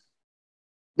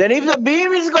 Then if the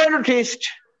beam is going to twist,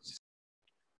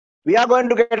 we are going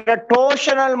to get a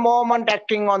torsional moment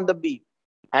acting on the beam.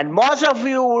 And most of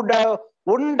you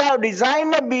wouldn't have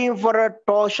designed a beam for a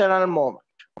torsional moment.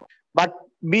 But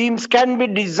beams can be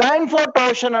designed for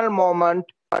torsional moment,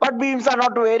 but beams are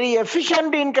not very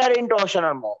efficient in carrying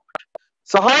torsional moment.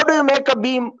 So how do you make a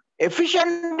beam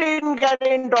efficient in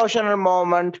carrying torsional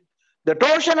moment? The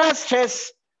torsional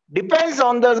stress depends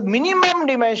on the minimum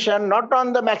dimension, not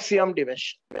on the maximum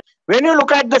dimension. When you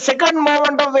look at the second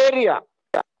moment of area,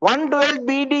 112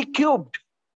 BD cubed,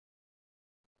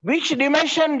 which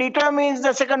dimension determines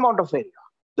the second moment of area?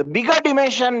 The bigger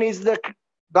dimension is the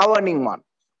governing one,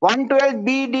 112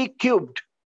 BD cubed.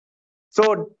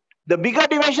 So the bigger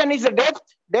dimension is the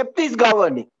depth is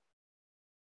governing.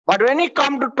 But when it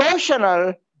comes to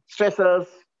torsional stresses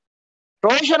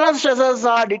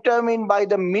are determined by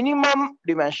the minimum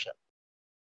dimension.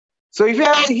 So if you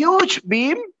have a huge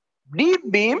beam,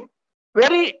 deep beam,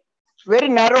 very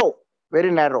narrow,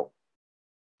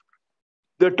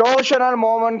 the torsional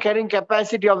moment carrying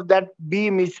capacity of that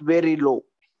beam is very low.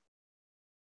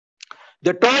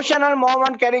 The torsional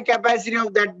moment carrying capacity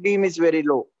of that beam is very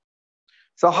low.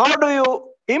 So how do you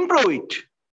improve it?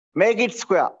 Make it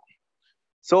square.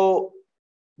 So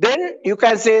then you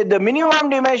can say the minimum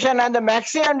dimension and the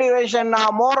maximum dimension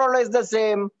are more or less the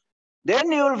same.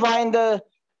 Then you will find the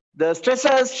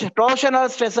stresses, torsional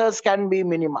stresses can be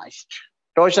minimized.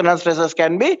 Torsional stresses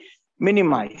can be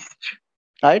minimized,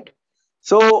 right?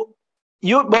 So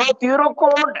both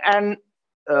Eurocode and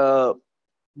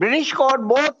British code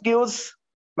both gives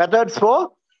methods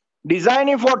for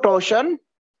designing for torsion.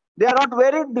 They are not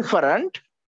very different,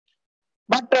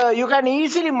 but you can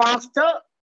easily master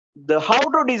how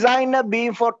to design a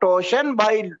beam for torsion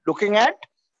by looking at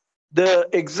the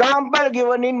example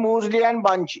given in Moseley and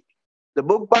Bungie. The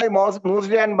book by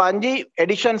Moseley and Bungie,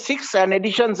 edition 6 and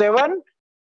edition 7,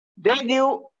 they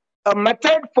give a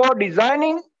method for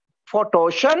designing for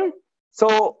torsion.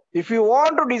 So if you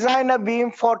want to design a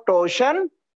beam for torsion,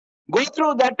 go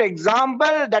through that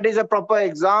example. That is a proper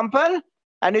example.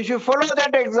 And if you follow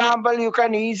that example, you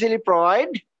can easily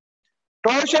provide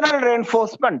torsional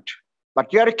reinforcement.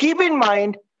 But you have to keep in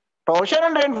mind,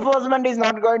 torsional reinforcement is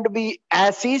not going to be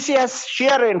as easy as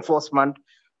shear reinforcement.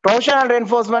 Torsional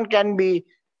reinforcement can be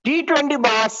T20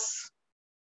 bars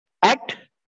at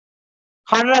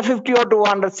 150 or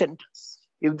 200 centers.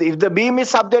 If the beam is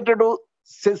subjected to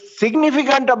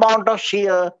significant amount of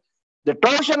shear, the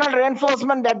torsional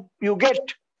reinforcement that you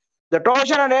get, the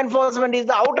torsional reinforcement is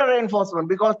the outer reinforcement,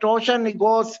 because torsion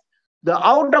goes, the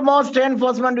outermost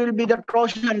reinforcement will be the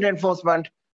torsion reinforcement.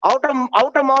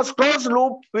 Outermost closed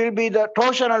loop will be the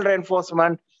torsional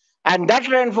reinforcement, and that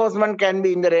reinforcement can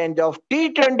be in the range of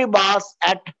T20 bars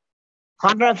at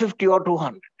 150 or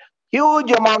 200.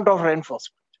 Huge amount of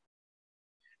reinforcement.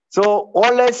 So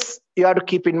always you have to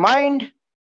keep in mind,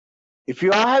 if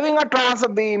you are having a transfer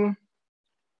beam,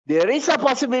 there is a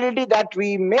possibility that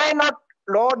we may not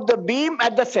load the beam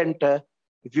at the center.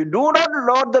 If you do not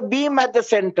load the beam at the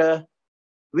center,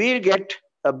 we'll get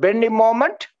a bending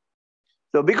moment.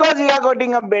 So because we are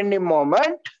getting a bending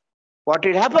moment, what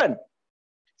will happen?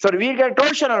 So we get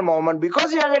torsional moment.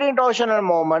 Because we are getting torsional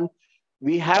moment,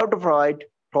 we have to provide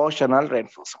torsional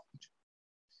reinforcement.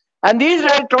 And these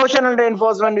torsional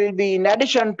reinforcement will be in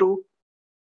addition to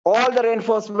all the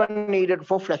reinforcement needed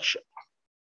for flexion.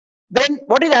 Then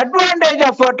what is the advantage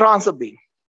of a transfer beam?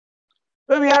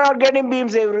 Well, we are not getting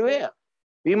beams everywhere.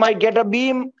 We might get a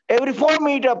beam every 4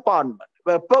 meters apart,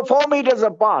 4 meters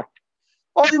apart.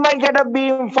 Or we might get a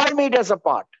beam 5 meters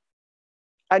apart.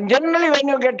 And generally when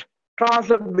you get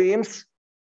transfer beams,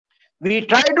 we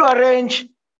try to arrange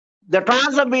the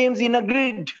transfer beams in a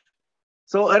grid.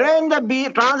 So arrange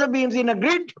the transfer beams in a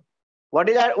grid. What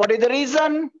is the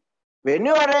reason? When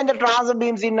you arrange the transfer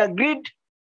beams in a grid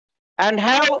and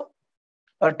have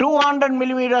a 200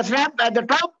 millimeter slab at the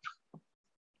top,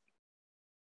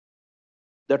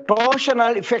 the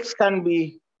torsional effects can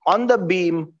be on the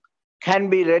beam can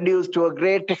be reduced to a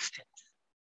great extent.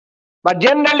 But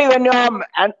generally, when you are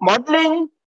modeling,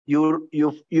 you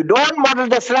don't model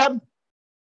the slab.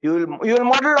 You will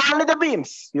model only the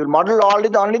beams. You will model only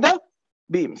the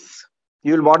beams.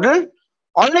 You will model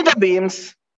only the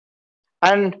beams,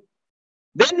 and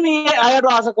then I have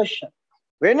to ask a question.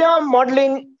 When you are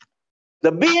modeling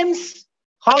the beams,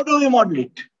 how do we model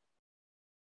it?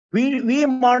 We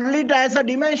model it as a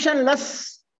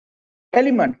dimensionless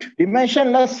element.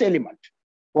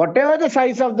 Whatever the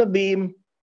size of the beam,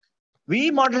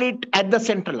 we model it at the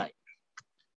center line.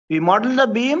 We model the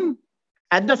beam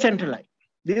at the center line.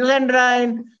 This is the center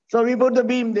line, so we put the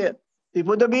beam there.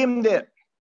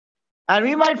 And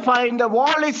we might find the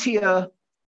wall is here,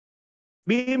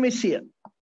 beam is here.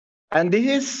 And this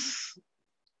is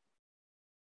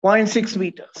 0.6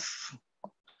 meters.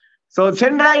 So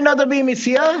center line of the beam is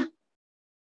here,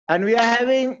 and we are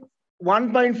having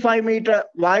 1.5 meter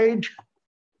wide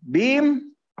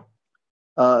beam.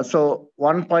 So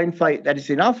 1.5, that is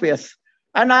enough, yes.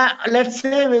 And let's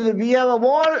say we have a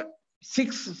wall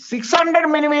 600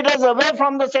 millimeters away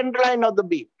from the center line of the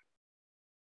beam.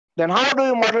 Then how do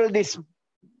you model this?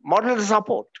 Model the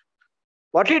support.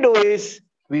 What we do is,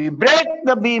 we break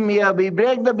the beam here, we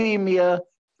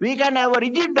can have a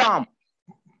rigid arm.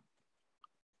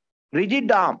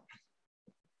 Rigid arm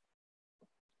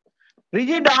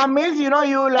means, you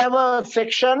will have a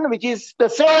section which is the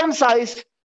same size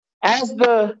as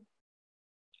the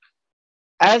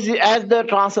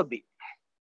transfer beam.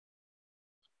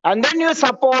 And then you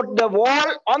support the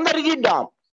wall on the rigid arm.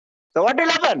 So what will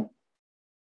happen?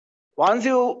 Once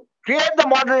you create the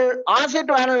model, ask it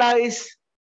to analyze,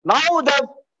 now the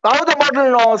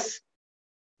model knows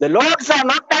the loads are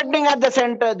not acting at the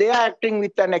center, they are acting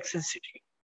with an eccentricity.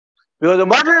 Because the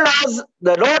model knows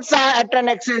the loads are at an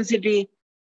eccentricity,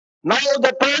 now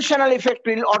the torsional effect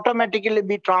will automatically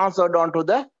be transferred onto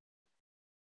the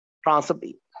transfer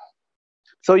beam.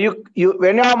 So when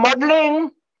you are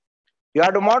modeling, you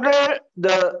have to model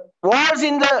the walls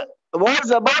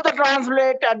above the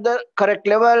transplate at the correct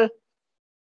level,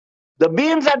 the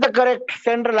beams at the correct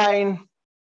center line,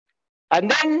 and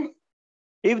then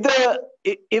if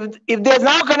there's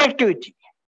no connectivity,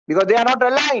 because they are not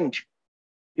aligned,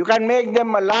 you can make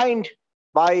them aligned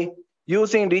by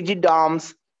using rigid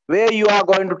arms, where you are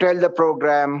going to tell the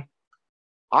program,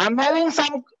 I'm having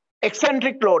some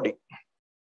eccentric loading,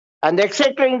 and the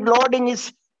eccentric loading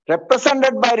is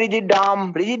represented by rigid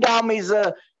arm. Rigid arm is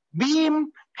a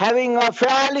beam having a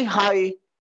fairly high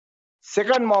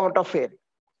second moment of area.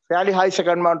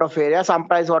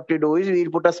 Sometimes what we do is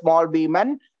we'll put a small beam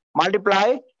and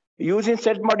multiply using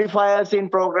set modifiers in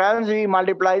programs. We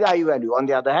multiply the I value. On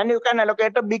the other hand, you can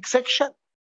allocate a big section.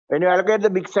 When you allocate the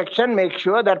big section, make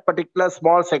sure that particular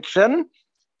small section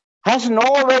has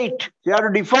no weight. You have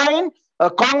to define a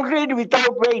concrete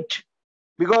without weight,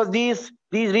 because these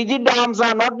rigid arms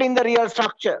are not in the real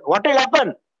structure. What will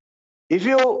happen if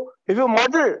you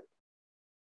model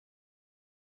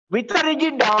with a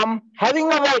rigid arm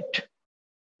having a weight?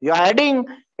 You are adding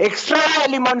extra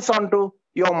elements onto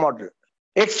your model,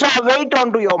 extra weight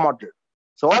onto your model.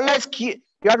 So always you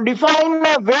have to define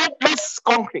a weightless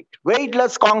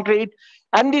concrete,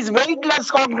 and this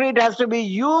weightless concrete has to be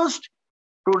used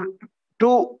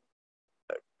to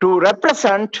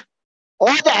represent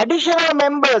all the additional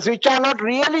members which are not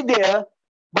really there,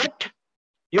 but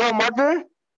your model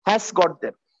has got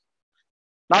them.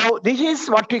 Now, this is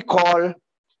what we call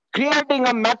creating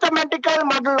a mathematical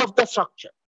model of the structure.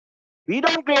 We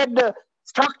don't create the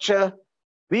structure,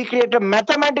 we create a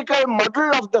mathematical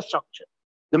model of the structure.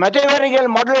 The mathematical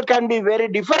model can be very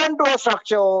different to a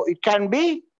structure, or it can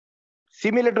be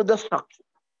similar to the structure.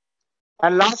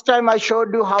 And last time I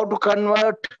showed you how to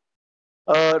convert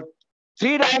a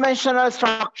three-dimensional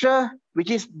structure,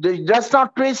 which does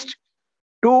not twist,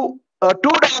 to a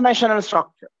two-dimensional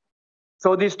structure.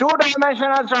 So this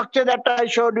two-dimensional structure that I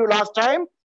showed you last time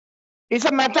is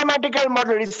a mathematical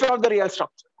model. It's not the real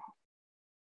structure.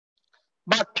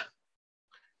 But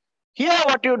here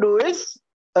what you do is,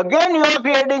 again, you are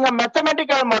creating a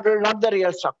mathematical model, not the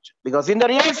real structure. Because in the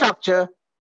real structure,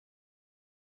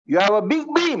 you have a big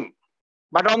beam.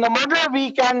 But on the model,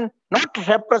 we can not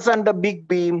represent the big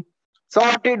beam. So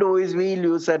what we do is we'll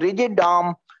use a rigid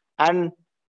arm and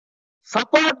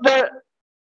support the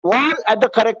wall at the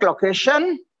correct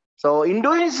location. So in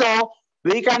doing so,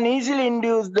 we can easily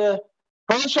induce the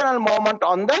torsional moment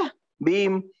on the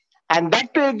beam, and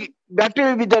that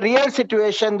will be the real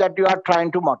situation that you are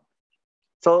trying to model.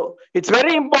 So it's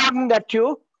very important that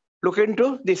you look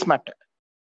into this matter.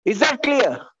 Is that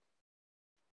clear?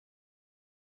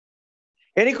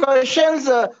 Any questions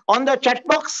on the chat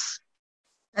box?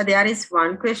 There is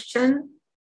one question.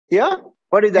 Yeah,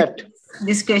 what is that?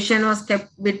 This question was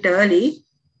kept a bit early.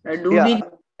 Do we need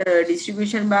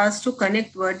distribution bars to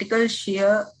connect vertical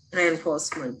shear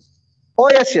reinforcement? Oh,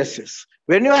 yes.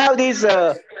 When you have these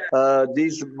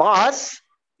bars,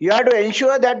 you have to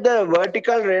ensure that the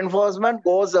vertical reinforcement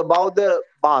goes above the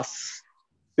bars,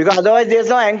 because otherwise there's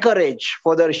no anchorage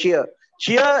for the shear.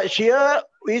 Shear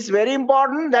is very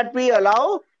important, that we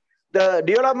allow the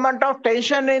development of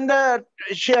tension in the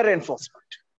shear reinforcement.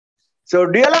 So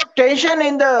develop tension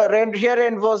in the shear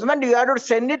reinforcement, you have to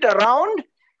send it around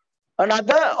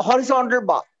another horizontal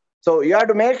bar. So you have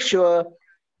to make sure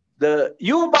the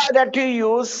U bar that you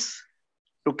use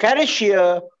to carry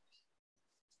shear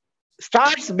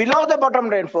starts below the bottom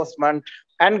reinforcement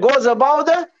and goes above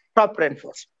the top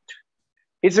reinforcement.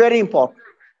 It's very important.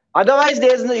 Otherwise,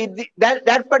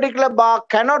 that particular bar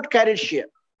cannot carry shear.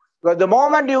 Because the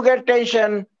moment you get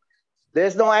tension,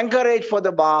 there's no anchorage for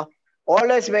the bar.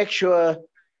 Always make sure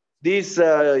this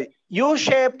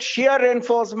U-shaped shear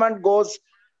reinforcement goes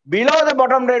below the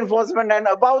bottom reinforcement and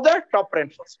above the top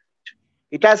reinforcement.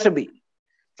 It has to be.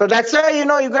 So that's why, you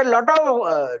get a lot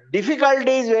of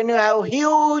difficulties when you have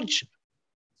huge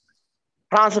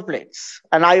transfer plates.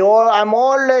 And I'm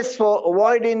always for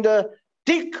avoiding the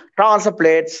thick transfer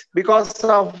plates because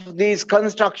of these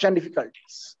construction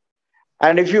difficulties.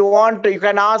 And if you want, you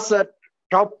can ask a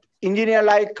top engineer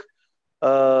like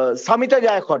Samita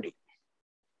Jayakodi.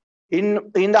 In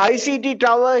the ICT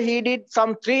tower, he did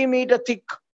some 3 meter thick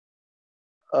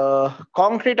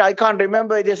concrete. I can't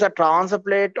remember it is a transfer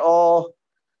plate or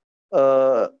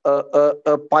a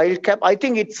pile cap. I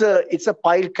think it's a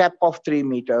pile cap of 3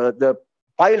 meter, the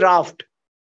pile raft.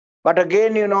 But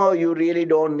again, you really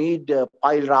don't need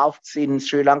pile rafts in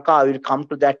Sri Lanka. I will come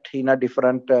to that in a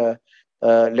different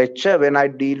lecture when I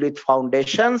deal with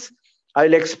foundations. I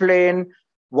will explain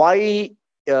why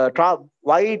the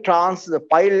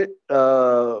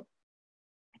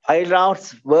pile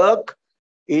rafts work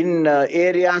in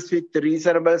areas with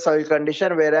reasonable soil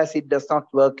condition, whereas it does not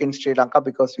work in Sri Lanka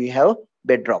because we have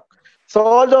bedrock. So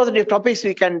all those topics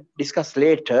we can discuss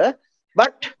later.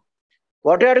 But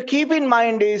what you have to keep in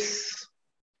mind is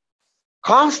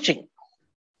casting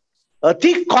a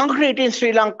thick concrete in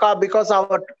Sri Lanka, because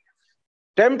our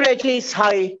temperature is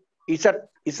high, is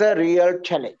a real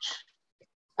challenge.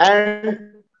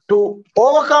 And to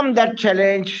overcome that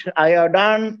challenge, I have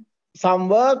done some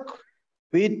work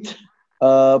with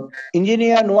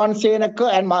engineer Nuwan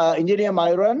Senaka and engineer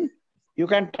Myron. You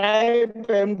can type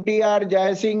M.T.R.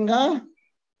 Jayasinghe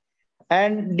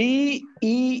and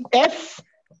DEF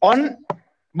on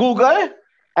Google,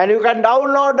 and you can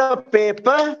download a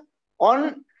paper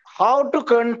on how to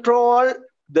control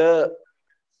the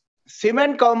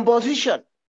cement composition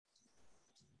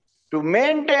to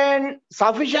maintain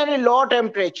sufficiently low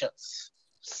temperatures,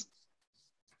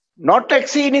 not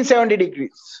exceeding 70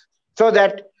 degrees, so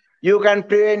that you can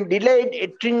prevent delayed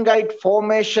ettringite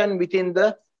formation within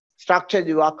the structure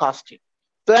you are casting.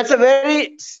 So that's a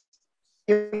very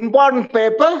important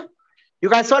paper. You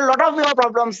can solve a lot of your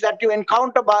problems that you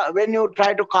encounter when you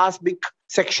try to cast big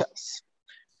sections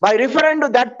by referring to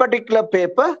that particular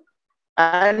paper,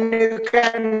 and you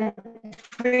can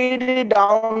freely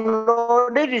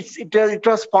download it. It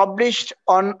was published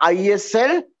on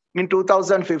ISL in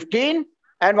 2015,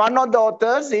 and one of the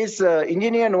authors is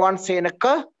engineer Nuwan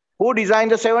Senaka, who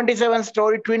designed the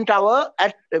 77-story twin tower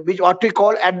at what we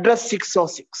call Address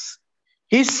 606.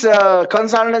 His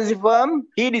consultancy firm,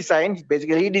 he designed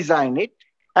it,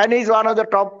 and he's one of the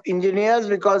top engineers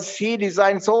because he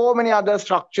designed so many other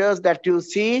structures that you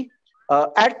see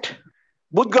at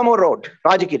Budgamu Road,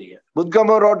 Rajagiriya.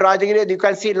 Budgamu Road, Rajagiriya, you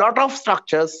can see a lot of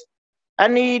structures.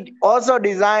 And he also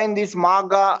designed this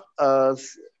Maga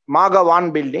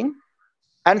 1 building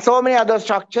and so many other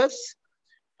structures.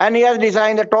 And he has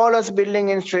designed the tallest building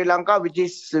in Sri Lanka,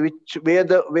 where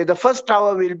the first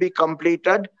tower will be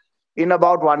completed in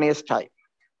about 1 year's time.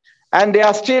 And they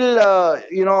are still,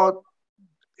 the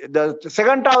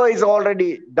second tower is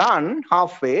already done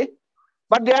halfway,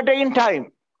 but they are taking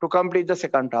time to complete the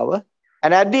second tower.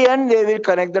 And at the end, they will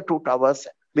connect the 2 towers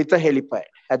with a helipad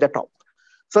at the top.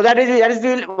 So that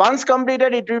is once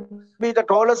completed, it will be the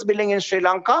tallest building in Sri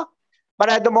Lanka. But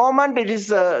at the moment, it is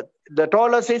the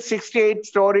tallest is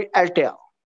 68-story Altea.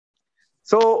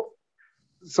 So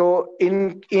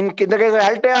in the case of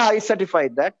Altea, I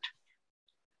certified that.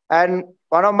 And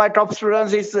one of my top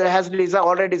students has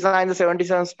already designed the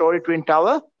 77-story twin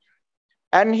tower,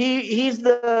 and he's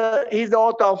the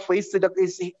author of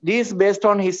this based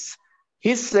on his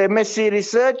MSc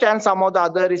research and some of the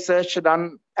other research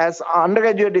done as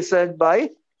undergraduate research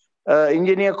by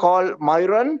engineer called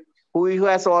Myron, who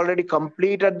has already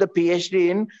completed the PhD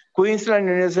in Queensland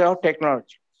University of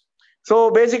Technology.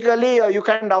 So basically, you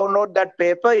can download that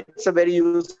paper. It's a very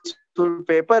useful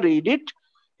paper. Read it.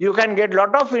 You can get a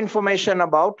lot of information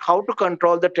about how to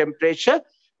control the temperature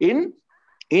in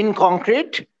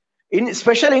concrete,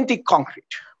 especially in thick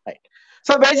concrete. Right.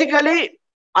 So basically,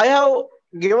 I have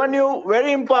given you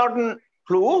very important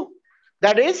clue.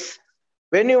 That is,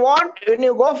 when you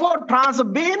go for transverse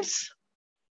beams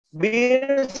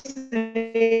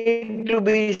need to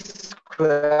be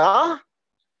square,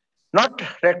 not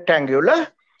rectangular.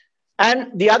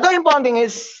 And the other important thing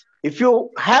is, if you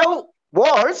have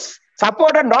walls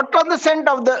supported not on the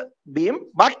center of the beam,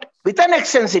 but with an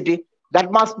eccentricity,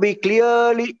 that must be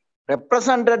clearly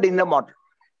represented in the model.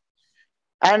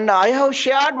 And I have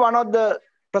shared one of the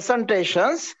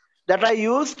presentations that I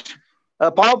used,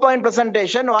 a PowerPoint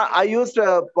presentation. I used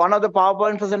one of the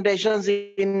PowerPoint presentations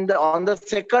on the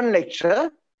second lecture.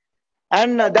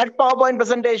 And that PowerPoint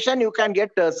presentation, you can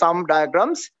get some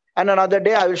diagrams. And another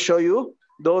day, I will show you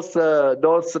those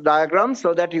diagrams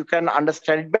so that you can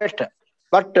understand it better.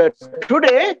 But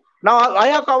today, now I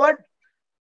have covered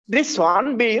this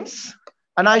one, beams,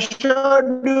 and I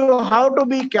showed you how to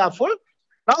be careful.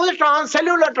 Now the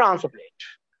cellular transfer plate.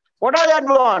 What are the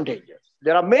advantages?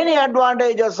 There are many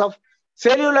advantages of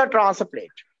cellular transfer plate.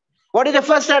 What is the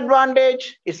first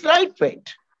advantage? It's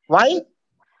lightweight. Why?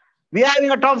 We are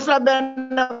having a top slab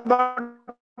and a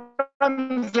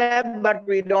bottom slab, but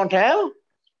we don't have.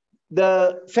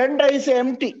 The center is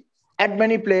empty at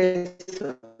many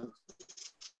places.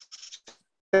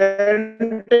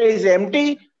 Center is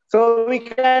empty, so we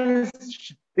can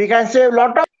save a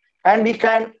lot of, and we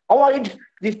can avoid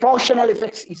the torsional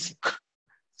effects.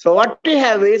 So what we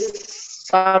have is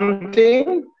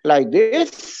something like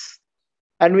this,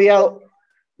 and we have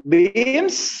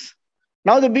beams.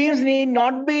 Now the beams need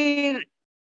not be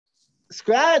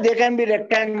square, they can be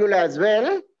rectangular as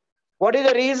well. What is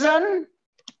the reason?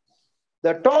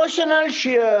 The torsional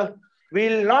shear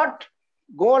will not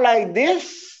go like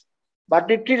this, but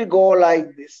it will go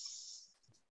like this.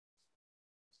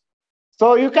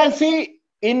 So you can see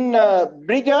in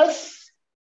bridges,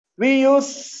 we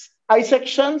use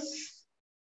I-sections.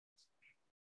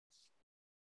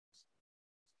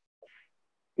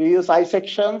 We use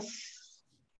I-sections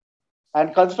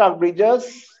and construct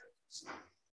bridges.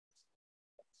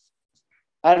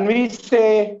 And we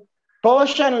say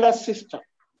torsionless system.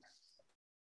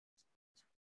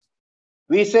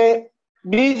 We say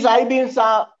these I-beams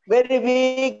are very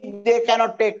weak, they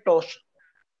cannot take torsion.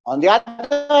 On the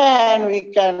other hand,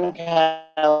 we can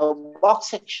have box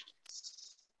sections.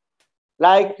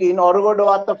 Like in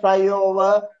Orogodowata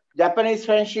flyover, Japanese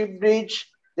Friendship Bridge,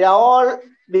 they are all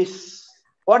this.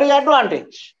 What is the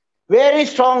advantage? Very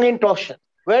strong in torsion.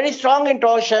 very strong in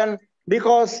torsion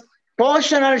because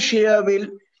torsional shear will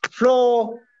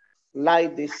flow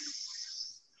like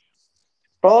this.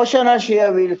 Torsional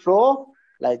shear will flow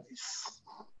like this.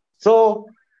 So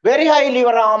very high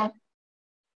lever arm.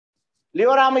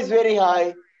 Lever arm is very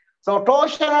high. So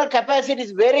torsional capacity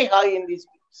is very high in these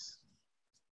beams.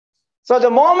 So the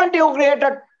moment you create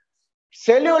a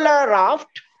cellular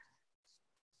raft,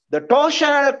 the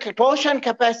torsion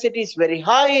capacity is very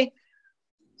high.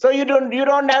 So you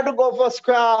don't have to go for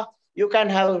square. You can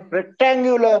have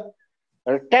rectangular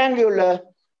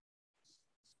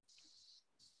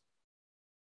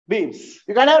beams.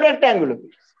 You can have rectangular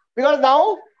beams. Because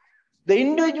now the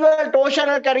individual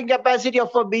torsional carrying capacity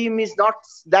of a beam is not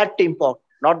that important.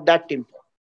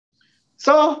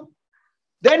 So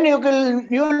then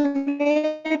you'll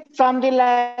need something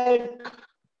like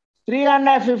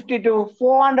 350 to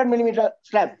 400 millimeter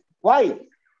slab. Why?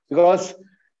 Because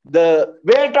the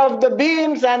weight of the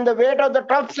beams and the weight of the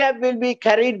top slab will be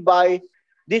carried by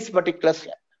this particular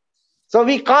slab. So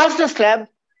we cast a slab,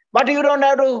 but you don't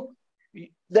have to,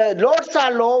 the loads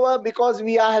are lower because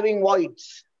we are having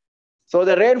voids. So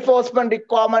the reinforcement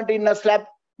requirement in a slab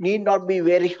need not be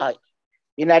very high.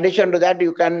 In addition to that,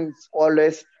 you can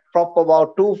always prop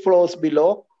about 2 floors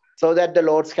below so that the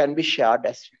loads can be shared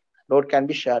as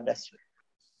well.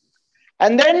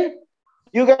 And then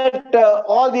you get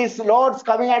all these loads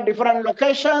coming at different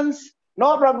locations.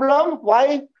 No problem.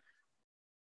 Why?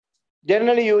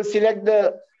 Generally, you select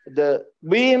the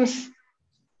beams,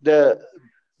 the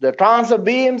transfer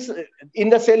beams in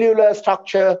the cellular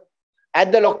structure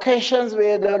at the locations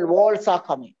where the walls are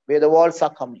coming,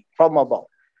 from above.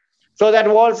 So that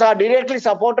walls are directly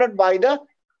supported by the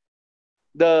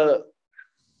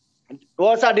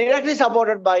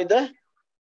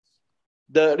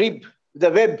rib, the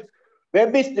web.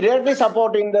 Web is directly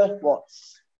supporting the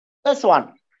walls. That's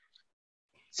one.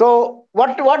 So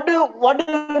what do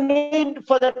you need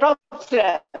for the top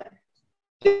slab?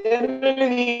 Generally,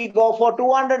 we go for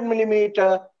 200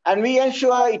 millimeter and we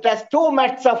ensure it has 2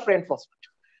 mats of reinforcement.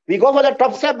 We go for the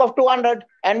top slab of 200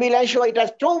 and we'll ensure it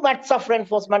has 2 mats of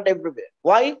reinforcement everywhere.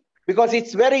 Why? Because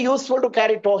it's very useful to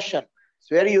carry torsion. It's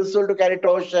very useful to carry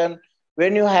torsion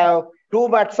when you have 2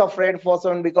 mats of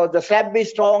reinforcement because the slab is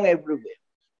strong everywhere.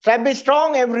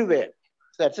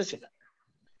 That's a second.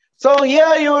 So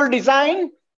here you will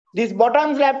design this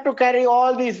bottom slab to carry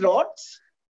all these loads.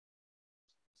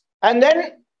 And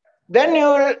then you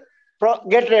will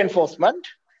get reinforcement,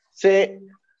 say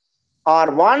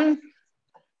R1.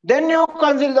 Then you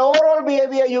consider the overall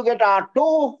behavior, you get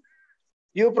R2.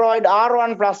 You provide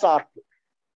R1 plus R2.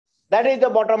 That is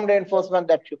the bottom reinforcement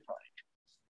that you provide.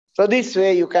 So this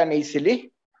way you can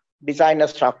easily design a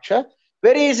structure.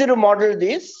 Very easy to model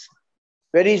this.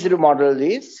 When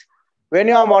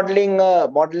you are modeling a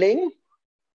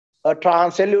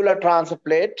cellular transfer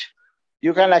plate,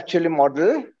 you can actually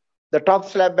model the top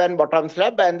slab and bottom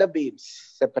slab and the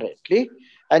beams separately.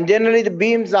 And generally the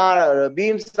beams are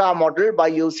modeled by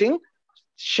using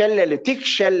thick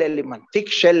shell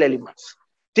elements.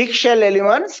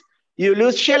 You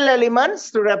use shell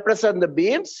elements to represent the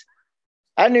beams,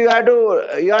 and you have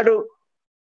to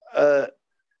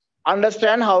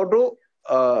understand how to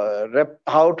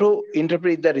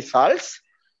interpret the results,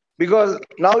 because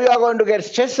now you are going to get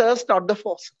stresses, not the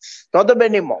forces, not the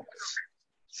bending moments.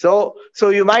 So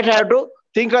you might have to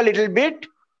think a little bit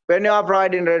when you are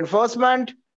providing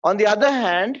reinforcement. On the other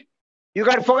hand, you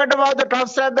can forget about the top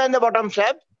slab and the bottom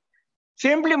slab.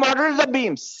 Simply model the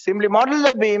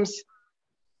beams,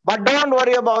 but don't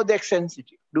worry about the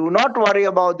eccentricity. Do not worry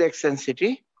about the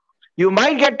eccentricity. You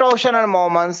might get torsional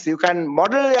moments. You can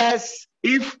model as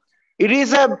if it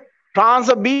is a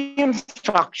transfer beam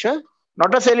structure,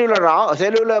 not a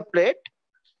cellular plate.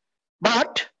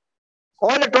 But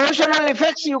all the torsional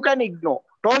effects you can ignore.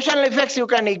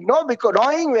 Because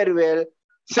knowing very well,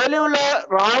 cellular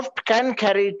raft can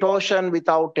carry torsion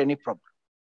without any problem.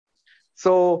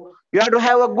 So you have to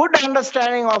have a good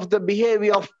understanding of the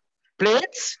behavior of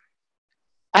plates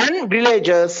and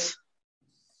relays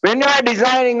when you are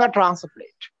designing a transfer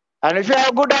plate. And if you have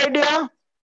a good idea,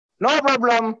 no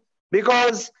problem,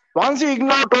 because once you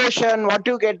ignore torsion, what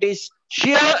you get is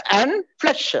shear and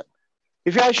flexure.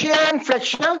 If you have shear and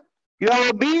flexure, you have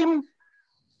a beam,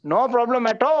 no problem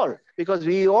at all, because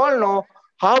we all know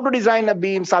how to design a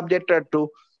beam subjected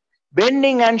to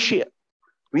bending and shear.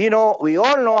 We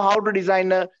all know how to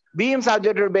design a beam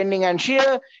subjected to bending and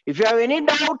shear. If you have any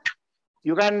doubt,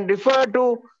 you can refer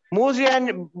to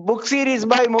book series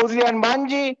by Mosley and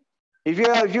Banji. If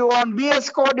you want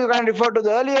BS code, you can refer to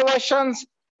the earlier versions.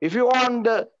 If you want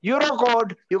the Euro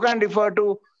code, you can refer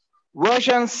to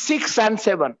versions 6 and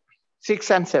 7.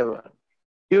 6 and 7.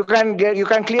 You can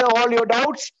clear all your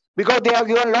doubts because they have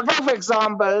given a lot of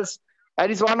examples,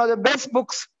 and it's one of the best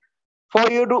books for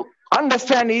you to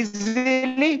understand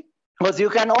easily. Because you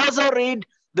can also read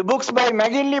the books by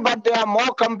McGinley, but they are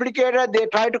more complicated. They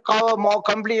try to cover more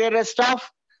complicated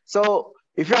stuff. So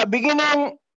if you are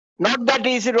beginning, not that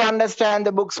easy to understand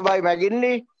the books by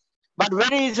McGinley, but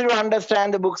very easy to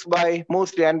understand the books by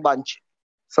Mosley and Bunge.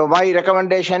 So my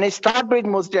recommendation is start with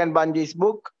Mosley and Bunge's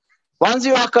book. Once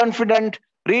you are confident,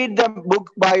 read the book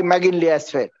by McGinley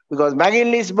as well, because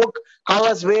McGinley's book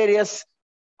covers various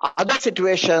other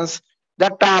situations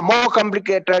that are more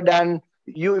complicated, and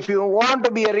if you want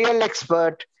to be a real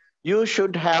expert, you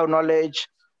should have knowledge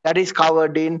that is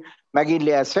covered in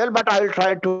McGinley as well. But I will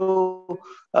try to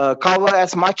cover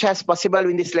as much as possible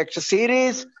in this lecture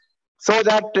series, so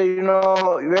that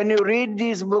when you read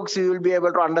these books, you will be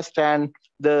able to understand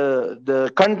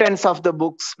the contents of the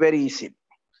books very easily.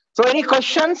 So any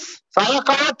questions? So I will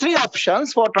cover 3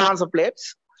 options for transfer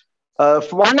plates.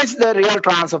 One is the real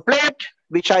transfer plate,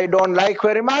 which I don't like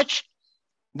very much.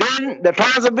 Then the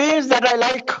transfer beams that I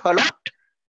like a lot.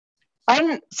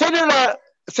 And cellular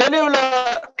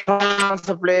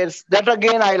transfer plates, that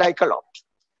again I like a lot.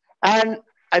 And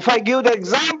if I give the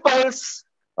examples,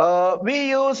 we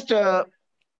used,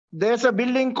 there's a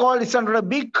building called, it's under a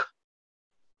big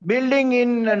building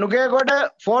in Nugegoda,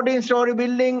 14-story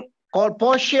building called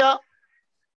Portia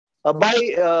by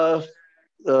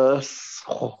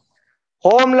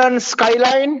Homeland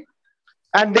Skyline.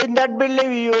 And in that building,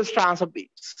 we use transfer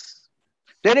beams.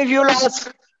 Then if you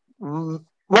ask,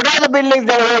 what are the buildings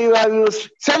that you have used?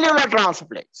 Cellular transfer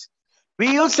plates.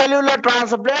 We use cellular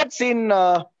transfer plates in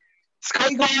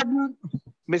Sky Garden.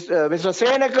 Mr.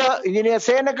 Seneca, Engineer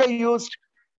Seneca used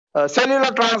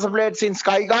cellular transfer plates in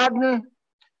Sky Garden.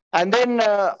 And then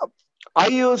I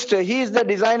used, he's the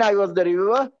designer, I was the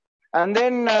reviewer. And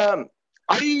then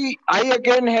I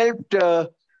again helped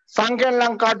Sankan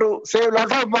Lanka to save a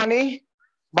lot of money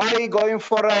by going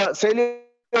for a cellular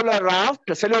raft,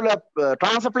 a cellular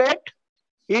transfer plate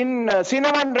in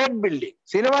Cinnamon Red building.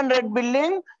 Cinnamon Red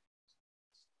building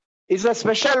is a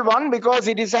special one because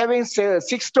it is having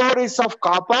 6 stories of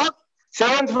car park.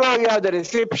 7th floor you have the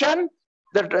reception,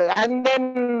 and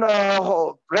then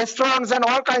restaurants and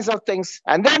all kinds of things.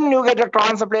 And then you get a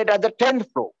transfer plate at the 10th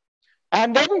floor.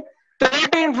 And then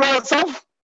 13 floors of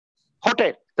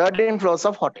hotel. 13 floors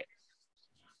of hotel.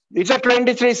 It's a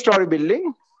 23-story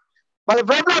building. But the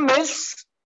problem is,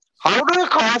 how do you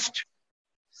cast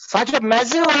such a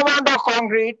massive amount of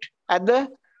concrete at the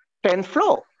 10th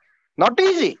floor? Not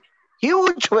easy.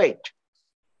 Huge weight.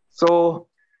 So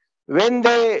when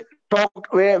we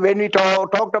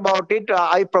talked about it,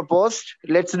 I proposed,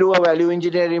 let's do a value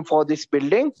engineering for this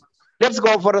building. Let's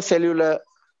go for a cellular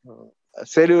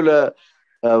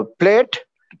plate,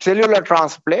 cellular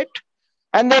transfer plate.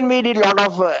 And then we did a lot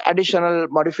of additional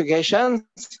modifications,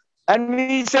 and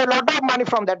we saved a lot of money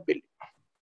from that building.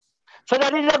 So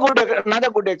that is another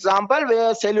good example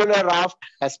where cellular raft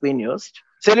has been used,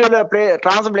 cellular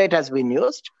transfer plate has been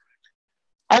used.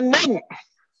 And then,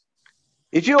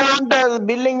 if you want a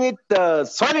building with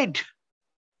solid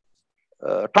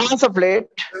transfer plate,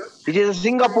 which is a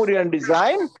Singaporean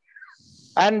design,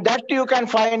 and that you can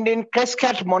find in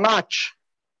Crescat Monarch.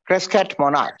 Crescat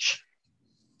Monarch.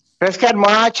 Crescat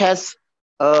Monarch has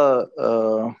a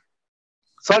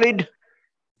solid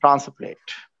transfer plate.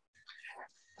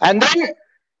 And then,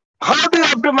 how do you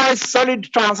optimize solid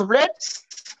transfer plates?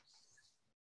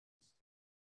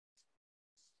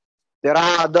 There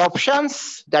are other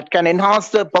options that can enhance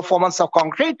the performance of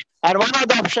concrete. And one of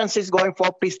the options is going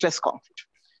for pre-stressed concrete.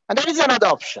 And that is another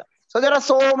option. So there are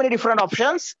so many different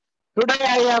options. Today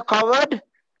I have covered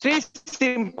 3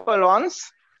 simple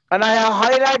ones. And I have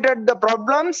highlighted the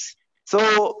problems.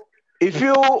 So if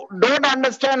you don't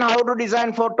understand how to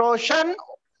design for torsion,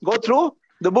 go through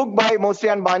the book by Mosley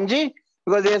and Bunge,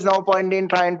 because there's no point in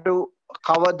trying to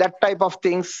cover that type of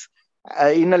things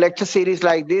in a lecture series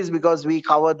like this, because we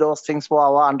cover those things for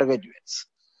our undergraduates.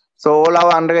 So all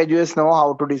our undergraduates know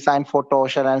how to design for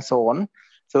torsion and so on.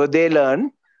 So they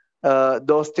learn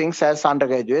those things as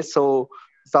undergraduates. So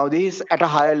this at a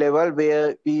higher level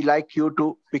where we like you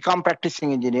to become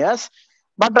practicing engineers.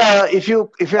 But if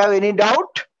you have any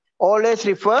doubt, always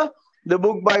refer the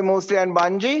book by Mosley and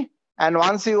Bunge. And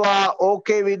once you are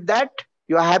okay with that,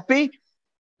 you are happy,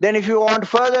 then if you want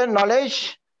further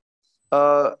knowledge,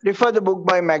 refer the book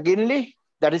by McGinley.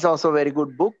 That is also a very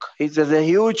good book. It's a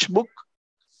huge book.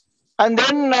 And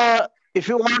then if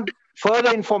you want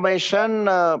further information,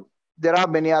 there are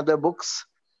many other books.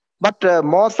 But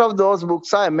most of those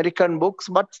books are American books,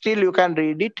 but still you can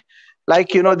read it.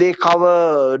 Like, they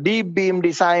cover deep beam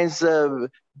designs,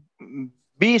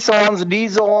 B zones, D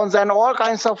zones, and all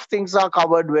kinds of things are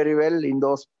covered very well in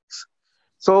those books.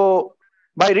 So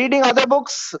by reading other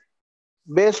books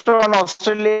based on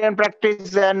Australian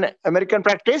practice and American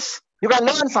practice, you can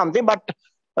learn something, but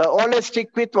always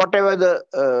stick with whatever the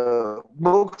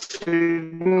books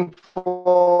written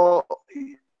for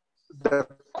the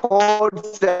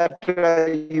codes that you are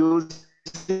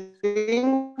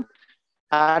using.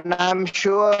 And I'm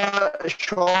sure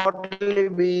shortly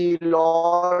we'll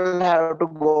all have to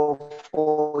go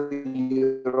for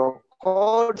Euro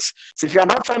codes. So if you are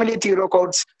not familiar with Euro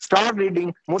codes, start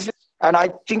reading. Mostly, and I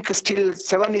think still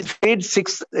 7 is read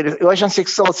 6, version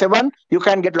 6 or 7. You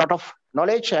can get a lot of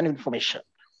knowledge and information.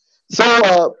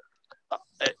 So,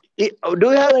 do you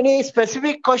have any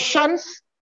specific questions?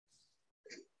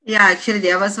 Yeah, actually,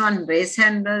 there was one raise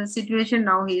hand situation.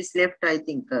 Now he is left, I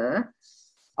think.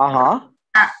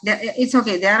 It's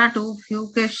okay. There are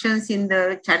few questions in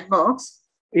the chat box.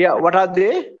 Yeah, what are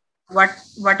they?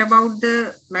 What about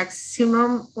the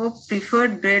maximum of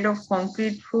preferred grade of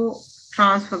concrete for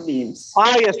transfer beams?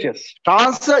 Yes.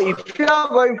 Transfer, if you are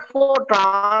going for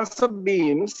transfer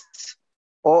beams,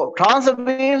 transfer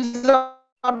beams are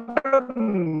not a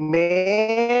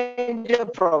major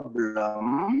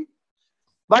problem.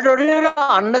 But what you have to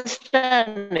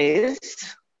understand is,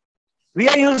 we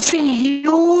are using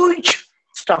huge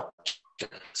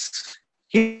structures,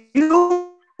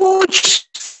 huge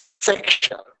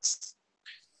sections.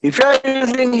 If you are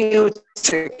using huge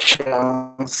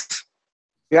sections,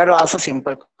 you have to ask a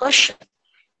simple question.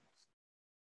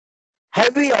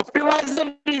 Have we optimized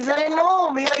the design?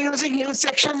 No, we are using huge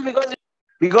sections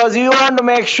because you want to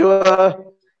make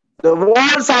sure the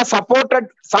walls are supported.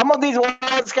 Some of these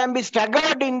walls can be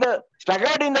staggered in the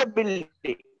building.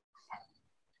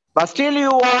 But still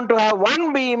you want to have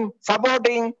one beam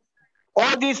supporting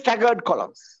all these staggered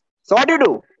columns. So what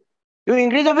do? You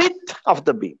increase the width of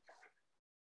the beam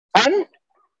and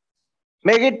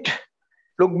make it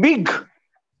look big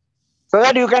so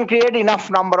that you can create enough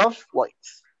number of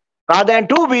voids. Rather than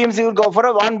 2 beams, you will go for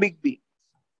a 1 big beam.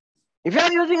 If you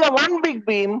are using a 1 big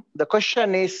beam, the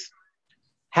question is,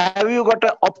 have you got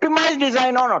an optimized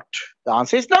design or not? The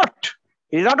answer is not.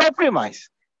 It is not optimized.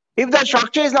 If the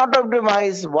structure is not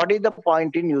optimized, what is the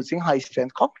point in using high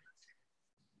strength concrete?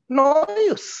 No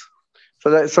use.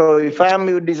 So if I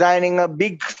am designing a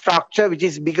big structure which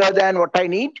is bigger than what I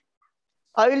need,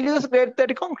 I will use grade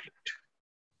 30 concrete.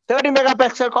 30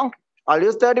 megapascal concrete. I'll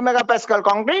use 30 megapascal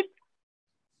concrete,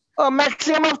 a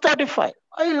maximum of 35.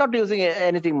 I will not using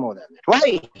anything more than that.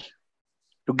 Why?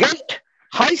 To get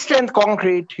high strength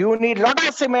concrete, you need lot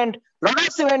of cement. Lot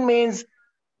of cement means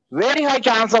very high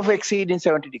chance of exceeding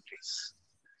 70 degrees.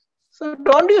 So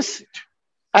don't use it.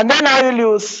 And then I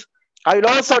will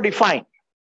also define.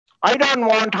 I don't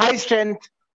want high strength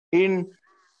in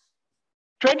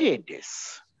 28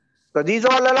 days. So these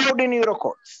are all allowed in Euro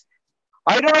codes.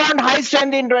 I don't want high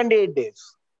strength in 28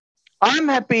 days. I'm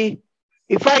happy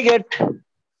if I get,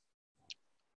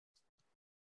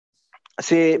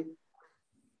 say,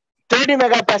 30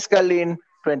 megapascal in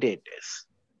 28 days.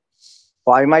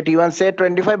 Or I might even say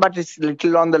 25, but it's a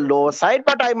little on the lower side.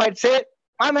 But I might say,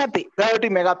 I'm happy, 30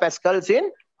 megapascals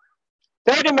in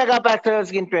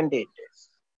 28 days.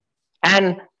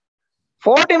 And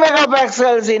 40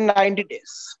 megapascals in 90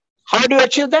 days. How do you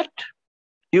achieve that?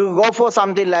 You go for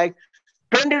something like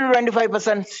 20 to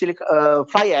 25%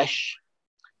 fly ash.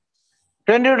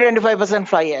 20 to 25%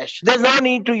 fly ash. There's no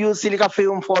need to use silica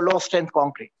fume for low strength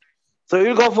concrete. So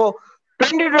you go for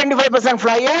 20 to 25%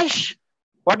 fly ash.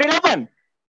 What will happen?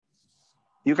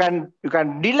 You can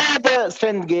delay the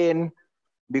strength gain,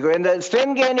 because when the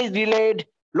strength gain is delayed,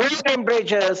 lower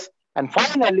temperatures, and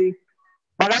finally,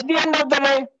 but at the end of the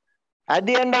day, at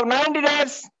the end of 90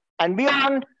 days and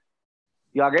beyond,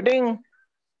 you are getting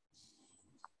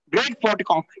grade 40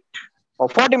 concrete or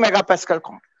 40 megapascal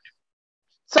concrete.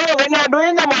 So when you are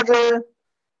doing the model,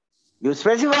 you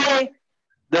specify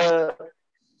the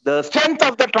strength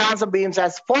of the transfer beams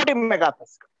as 40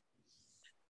 megapascal.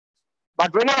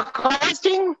 But when you're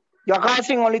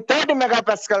casting only 30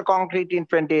 megapascal concrete in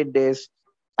 28 days,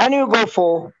 and you go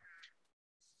for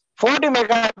 40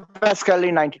 megapascal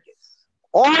in 90 days.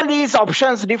 All these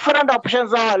options, different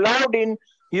options are allowed in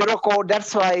Euro code.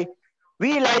 That's why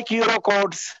we like Euro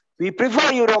codes. We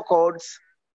prefer Euro codes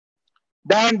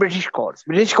than British codes.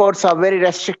 British codes are very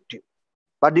restrictive,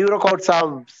 but Euro codes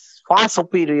are far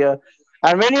superior.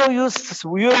 And when you use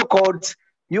Euro codes,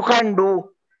 you can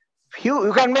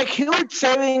make huge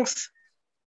savings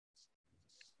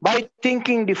by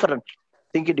thinking differently.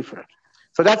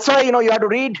 So that's why you have to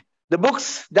read the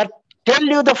books that tell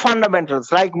you the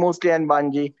fundamentals like Mosley and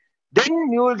Banji,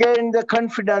 then you will gain the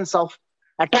confidence of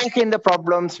attacking the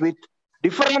problems with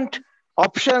different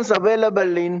options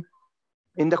available in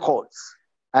the codes.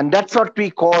 And that's what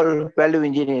we call value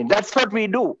engineering. That's what we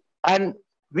do. And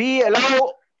we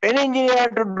allow an engineer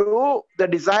to do the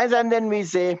designs, and then we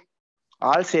say,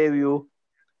 I'll save you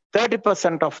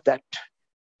 30% of that.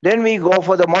 Then we go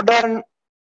for the modern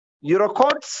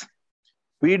Eurocodes.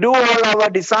 We do all our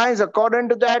designs according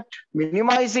to that,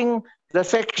 minimizing the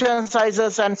section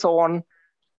sizes and so on.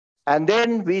 And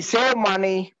then we save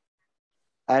money.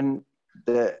 And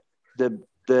the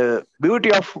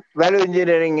beauty of value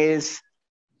engineering is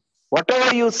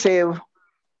whatever you save,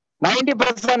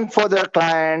 90% for the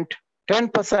client,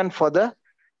 10%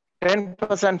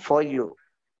 for you.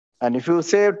 And if you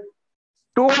save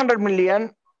 200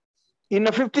 million in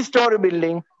a 50-story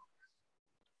building,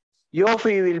 your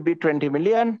fee will be 20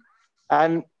 million.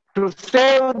 And to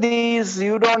save these,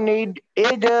 you don't need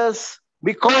ages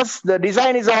because the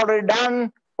design is already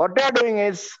done. What they're doing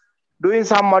is doing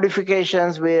some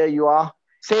modifications where you are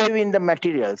saving the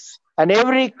materials. And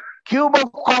every cube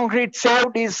of concrete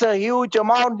saved is a huge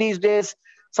amount these days.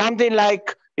 Something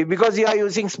like, because you are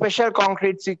using special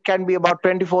concretes, it can be about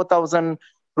 24,000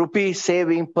 rupees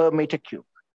saving per meter cube.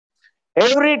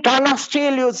 Every ton of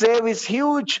steel you save is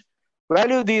huge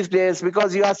value these days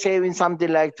because you are saving something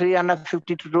like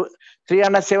 350 to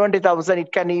 370,000.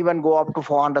 It can even go up to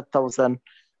 400,000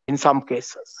 in some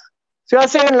cases. So you are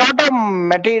saving a lot of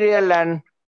material and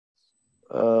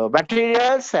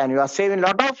materials, and you are saving a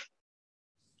lot of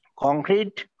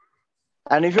concrete.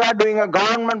 And if you are doing a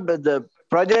government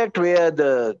project where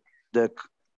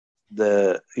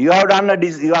you have done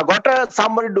you have got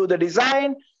somebody do the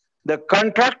design, the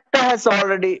contractor has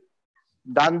already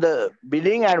done the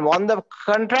bidding and won the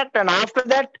contract, and after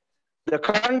that the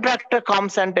contractor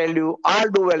comes and tell you, I'll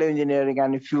do value engineering.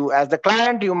 And if you, as the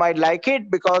client, you might like it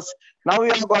because now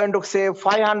you are going to save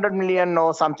 500 million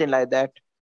or something like that.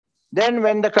 Then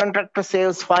when the contractor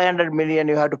saves 500 million,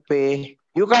 you have to pay.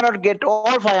 You cannot get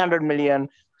all 500 million.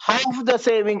 Half the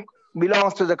saving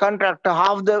belongs to the contractor,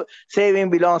 half the saving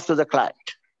belongs to the client.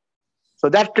 So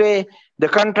that way, the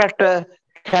contractor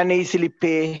can easily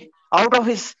pay. Out of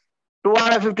his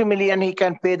 250 million, he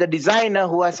can pay the designer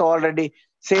who has already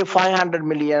saved 500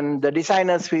 million. The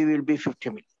designer's fee will be 50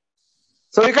 million.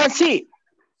 So you can see,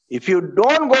 if you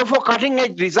don't go for cutting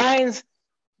edge designs,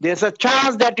 there's a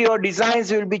chance that your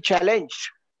designs will be challenged.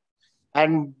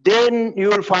 And then you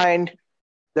will find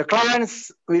the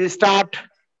clients will start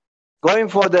going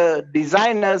for the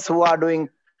designers who are doing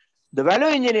the value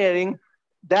engineering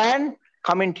than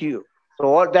coming to you.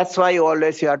 So that's why you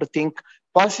always have to think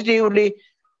positively,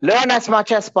 learn as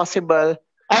much as possible,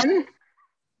 and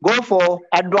go for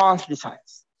advanced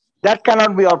designs. That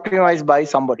cannot be optimized by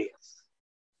somebody else.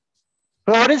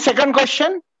 So what is the second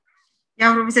question?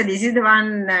 Yeah, Professor, this is the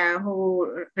one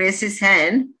who raised his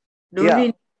hand. Do we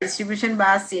need distribution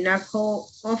bars in a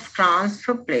of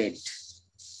transfer plate?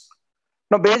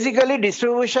 No, basically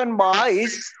distribution bar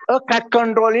is a crack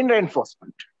control in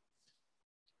reinforcement,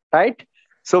 right?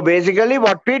 So basically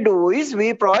what we do is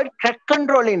we provide crack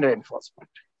control in reinforcement,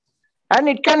 and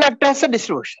it can act as a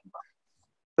distribution bar.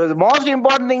 So the most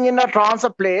important thing in a transfer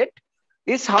plate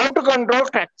is how to control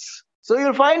cracks. So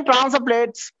you'll find transfer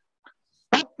plates,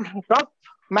 top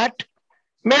mat,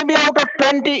 maybe out of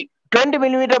 20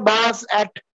 millimeter bars at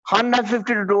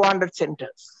 150 to 200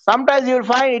 centers. Sometimes you'll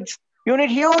find you need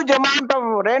huge amount of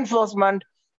reinforcement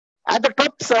at the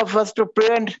top surface to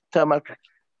prevent thermal cracking.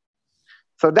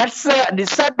 So that's the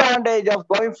disadvantage of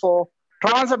going for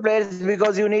transfer plates,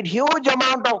 because you need huge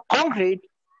amount of concrete.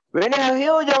 When you have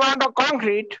huge amount of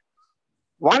concrete,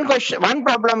 one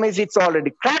problem is it's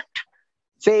already cracked.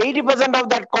 Say 80% of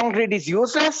that concrete is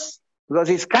useless because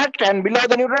it's cracked and below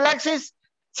the neutral axis.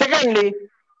 Secondly,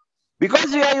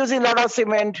 because we are using a lot of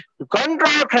cement to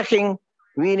control cracking,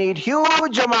 we need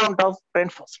huge amount of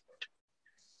reinforcement.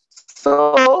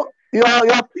 So you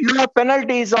have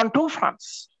penalties on two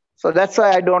fronts. So that's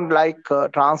why I don't like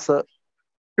transfer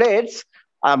plates.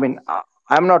 I mean,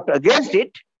 I'm not against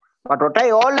it, but what I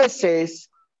always say is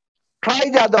try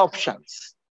the other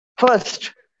options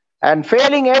first, and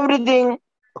failing everything,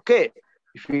 okay,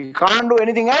 if we can't do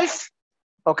anything else,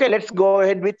 okay, let's go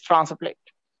ahead with transfer plate.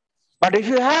 But if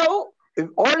you have,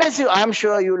 I'm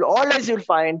sure you'll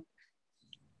find,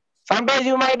 sometimes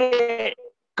you might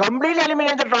completely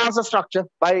eliminate the transfer structure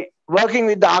by working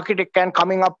with the architect and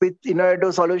coming up with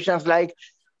innovative solutions like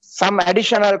some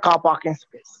additional car parking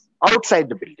space outside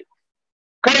the building,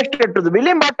 connected to the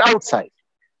building but outside.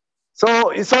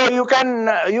 So you can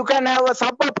have a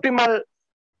suboptimal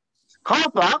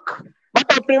car park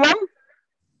but optimum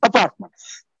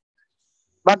apartments.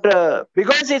 But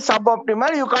because it's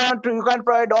suboptimal, you can't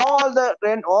provide all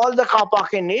the car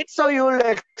parking needs. So you will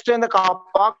extend the car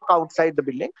park outside the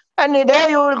building, and there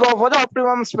you will go for the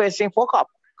optimum spacing for car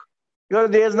park.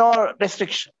 Because there is no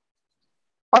restriction.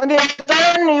 On the other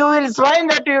hand, you will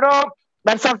find that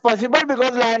that's not possible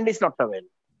because land is not available.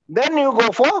 Then you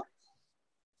go for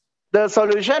the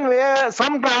solution where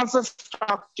some transfer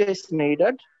structure is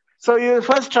needed. So you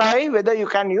first try whether you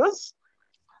can use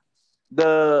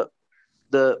the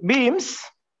beams,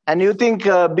 and you think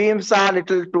beams are a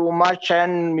little too much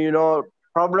and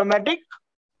problematic.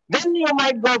 Then you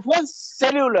might go for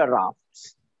cellular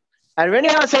rafts. And when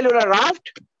you have cellular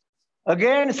raft,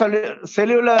 again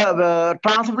cellular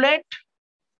transplate,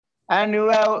 and you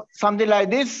have something like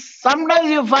this. Sometimes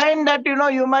you find that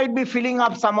you might be filling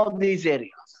up some of these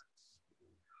areas.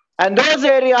 And those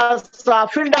areas are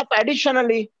filled up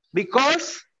additionally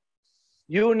because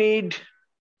you need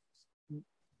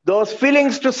those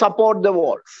fillings to support the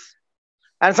walls.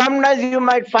 And sometimes you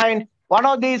might find one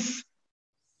of these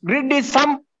grid is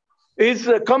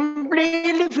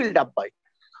completely filled up by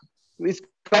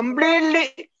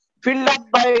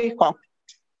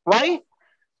concrete. Why?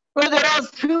 Because there are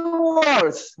few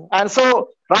walls. And so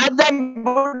rather than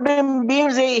putting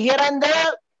beams here and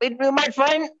there, you might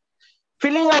find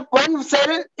filling up one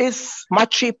cell is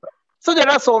much cheaper. So there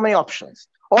are so many options.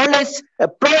 Always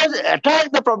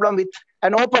attack the problem with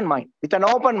an open mind.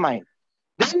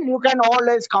 Then you can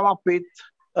always come up with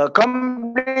a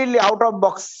completely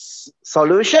out-of-box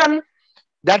solution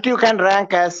that you can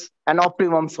rank as an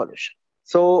optimum solution.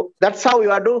 So that's how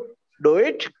you have to do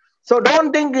it. So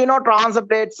don't think, transfer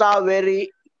plates are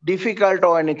very difficult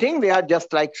or anything. They are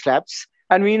just like slabs,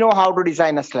 and we know how to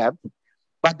design a slab.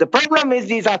 But the problem is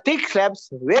these are thick slabs,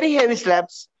 very heavy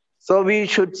slabs. So we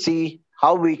should see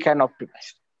how we can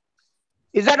optimize.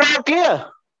 Is that all clear?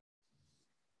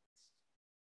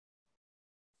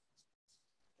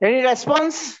 Any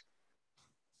response?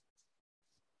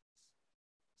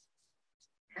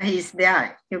 He's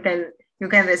there. You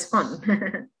can respond.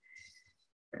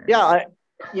 Yeah.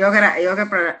 Yoga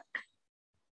product.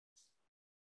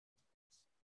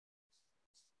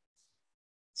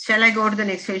 Shall I go to the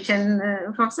next question,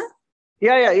 Professor?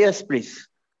 Yes, please.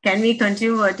 Can we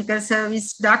continue vertical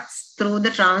service ducts through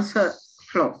the transfer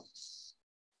flow?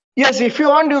 Yes, if you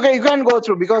want, you can go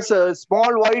through, because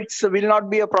small voids will not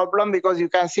be a problem, because you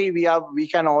can see we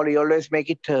can always make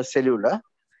it cellular.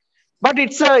 But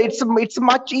it's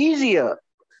much easier,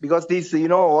 because this,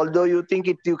 although you think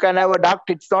you can have a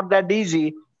duct, it's not that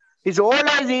easy. It's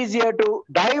always easier to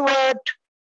divert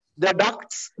the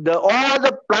ducts, all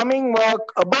the plumbing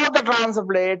work above the transfer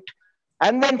plate,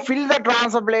 and then fill the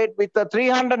transfer plate with a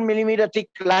 300 millimeter thick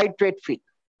lightweight fill.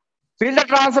 Fill the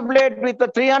transfer plate with a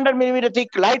 300 millimeter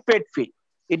thick lightweight fill.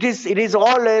 It is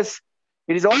always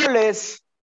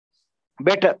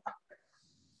better.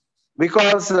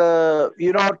 Because,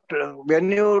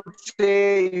 when you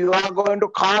say you are going to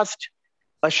cast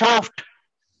a shaft,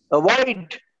 a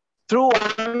void through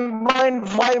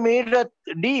 1.5 meter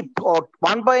deep or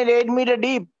 1.8 meter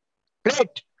deep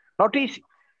plate, not easy.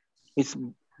 It's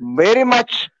very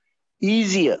much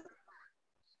easier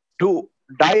to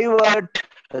divert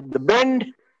the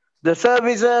bend, the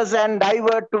services, and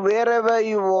divert to wherever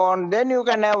you want. Then you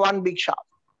can have one big shaft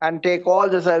and take all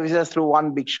the services through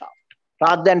one big shaft,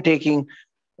 rather than taking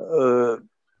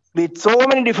with so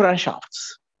many different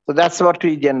shafts. So that's what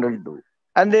we generally do.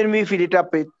 And then we fill it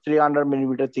up with 300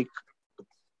 millimeter thick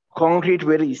concrete,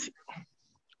 very easy.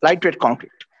 Lightweight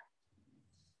concrete.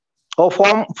 Or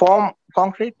form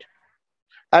concrete.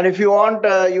 And if you want,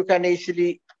 you can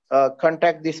easily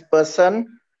contact this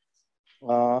person.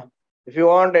 If you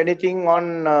want anything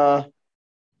on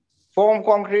form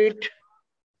concrete,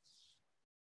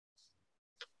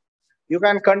 you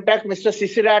can contact Mr.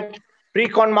 Sisir at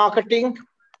Precon Marketing,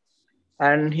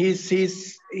 and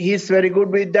he's very good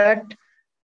with that.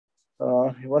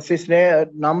 What's his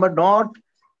name? Number not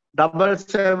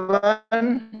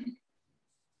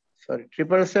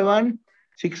 777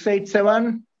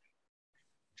 687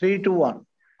 321.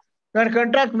 You can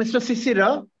contact Mr.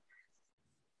 Sisira.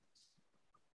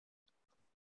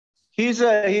 He's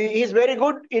very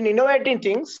good in innovating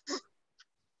things,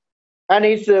 and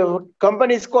his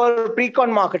company is called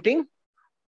Precon Marketing,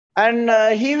 and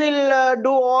he will do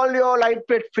all your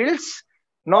lightweight fills,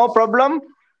 no problem.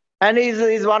 And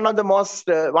he's one of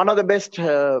the best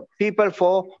people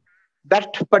for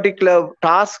that particular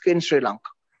task in Sri Lanka,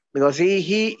 because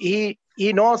he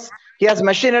knows, he has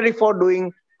machinery for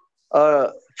doing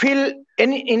fill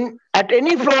at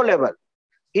any floor level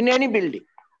in any building.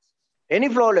 Any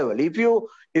flow level. If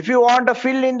you want to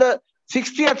fill in the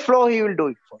 60th floor, he will do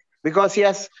it for you because he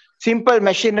has simple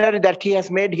machinery that he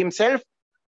has made himself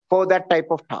for that type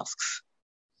of tasks.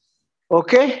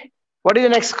 Okay. What is the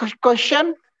next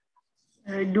question?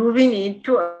 Do we need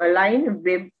to align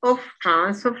web of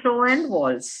transfer flow and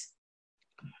walls?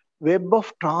 Web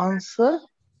of transfer?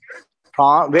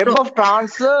 Web of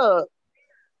transfer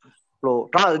flow.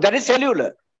 That is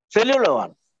cellular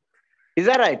one. Is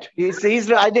that right?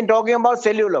 He's I think talking about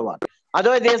cellular one.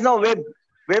 Otherwise, there's no web.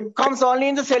 Web comes only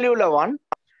in the cellular one.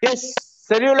 Yes,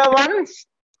 cellular ones.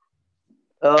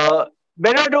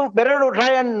 Better to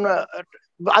try and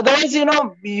otherwise,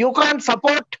 you can't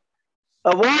support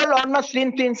a wall on a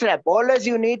thin slab. Always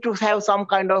you need to have some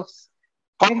kind of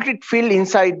concrete fill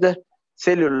inside the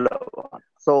cellular one.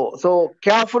 So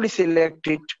carefully select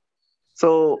it.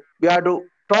 So we have to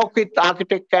talk with the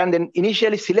architect and then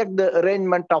initially select the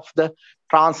arrangement of the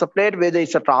transfer plate, whether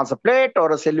it's a transfer plate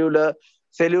or a cellular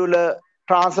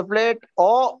transfer plate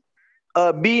or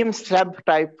a beam slab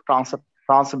type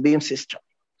transfer beam system.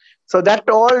 So that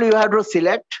all you have to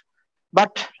select.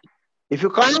 But if you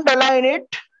can't align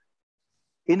it,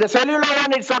 in the cellular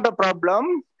one, it's not a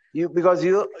problem because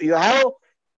you have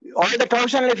all the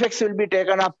torsional effects will be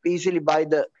taken up easily by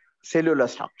the cellular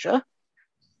structure.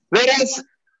 Whereas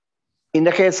in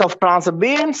the case of transfer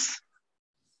beams,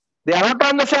 they are not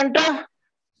on the center,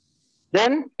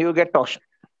 then you get torsion.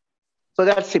 So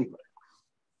that's simple.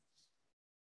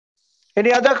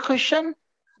 Any other question?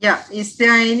 Yeah, is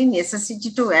there any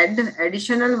necessity to add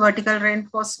additional vertical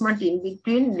reinforcement in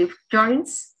between lift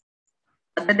joints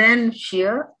other than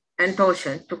shear and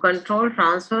torsion to control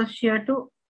transverse shear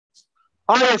to?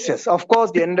 Oh, yes. Of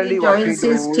course, generally what we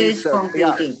do is,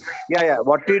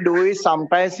 what we do is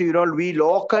sometimes, we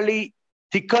locally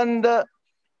thicken the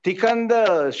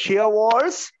shear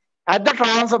walls at the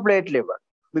transfer plate level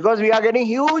because we are getting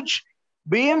huge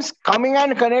beams coming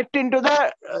and connecting to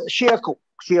the shear core.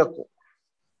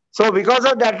 So because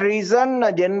of that reason,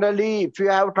 generally, if you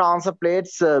have transfer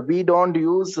plates, we don't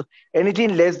use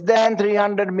anything less than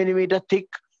 300 millimeter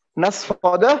thickness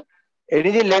for the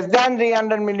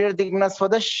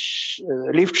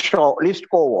lift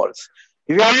core walls.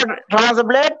 If you have a transfer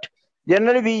plate,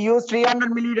 generally we use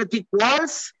 300 millimeter thick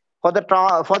walls for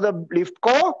the lift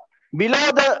core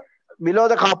below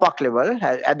the car park level,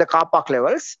 at the car park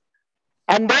levels.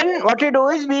 And then what we do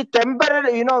is we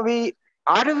temporarily, we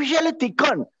artificially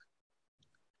thicken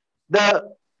the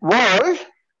wall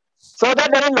so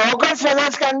that the local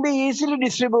stresses can be easily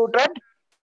distributed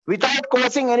without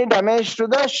causing any damage to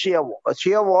the shear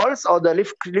walls or the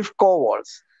lift core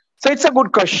walls. So it's a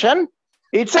good question.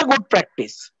 It's a good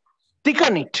practice.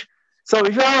 Thicken it. So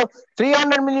if you have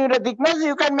 300 millimeter thickness,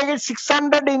 you can make it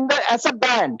 600 as a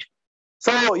band.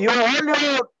 So all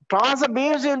your transfer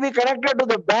beams will be connected to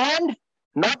the band,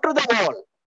 not to the wall.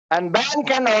 And band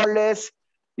can always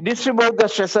distribute the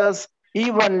stresses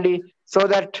evenly so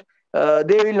that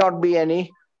there will not be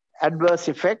any adverse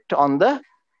effect on the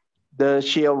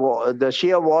shear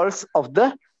walls of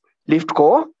the lift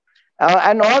core.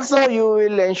 And also you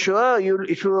will ensure,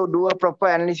 if you do a proper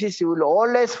analysis, you will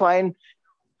always find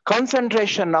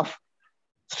concentration of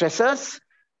stresses.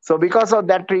 So because of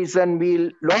that reason,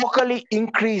 we'll locally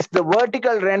increase the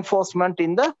vertical reinforcement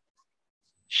in the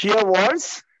shear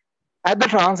walls at the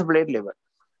transfer plate level.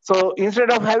 So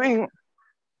instead of having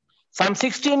some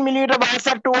 16 millimeter bars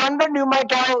at 200, you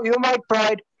might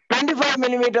provide 25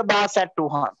 millimeter bars at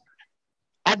 200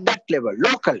 at that level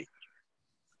locally.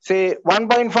 Say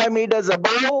 1.5 meters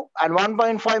above and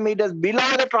 1.5 meters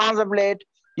below the transfer plate,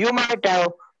 you might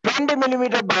have 20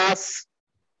 millimeter bars,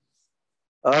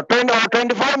 20 or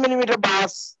 25 millimeter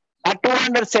bars at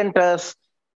 200 centers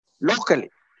locally.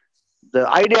 The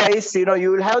idea is, you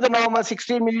will have the normal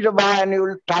 16 millimeter bar and you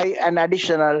will tie an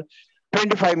additional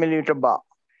 25 millimeter bar.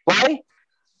 Why?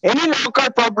 Any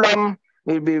local problem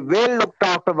will be well looked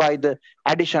after by the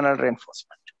additional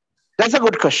reinforcement. That's a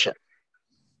good question.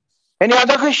 Any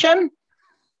other question?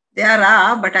 There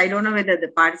are, but I don't know whether the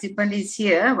participant is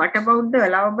here. What about the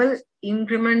allowable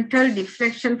incremental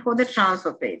deflection for the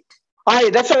transfer plate?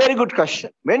 That's a very good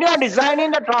question. When you are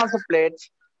designing the transfer plates,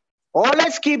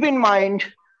 always keep in mind,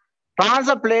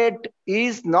 transfer plate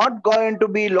is not going to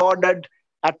be loaded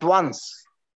at once.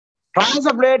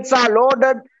 Transfer plates are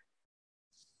loaded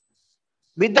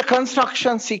with the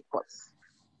construction sequence.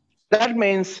 That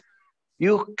means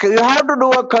you have to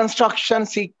do a construction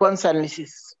sequence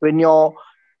analysis. When your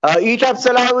ETAPs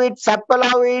allow it, SAP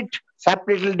allow it, SAP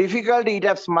little difficult,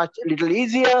 ETAPs little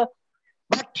easier.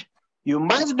 But you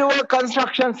must do a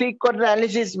construction sequence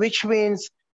analysis, which means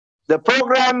the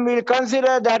program will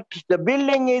consider that the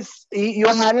building you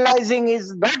are analyzing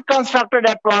is not constructed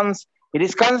at once. It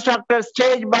is constructed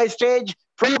stage by stage,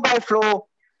 floor by floor.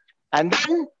 And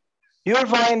then you will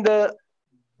find the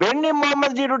bending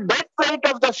moment due to dead weight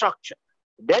of the structure.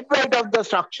 Dead weight of the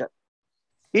structure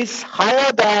is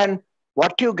higher than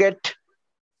what you get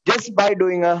just by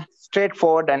doing a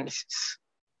straightforward analysis,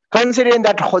 considering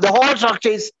that the whole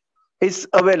structure is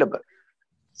available.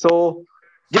 So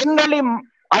generally,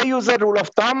 I use a rule of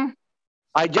thumb.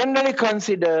 I generally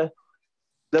consider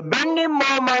the bending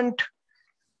moment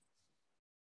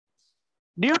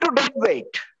due to dead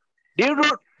weight, due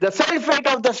to the self weight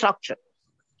of the structure,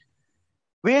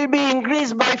 will be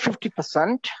increased by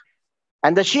 50%,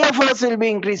 and the shear force will be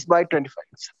increased by 25%.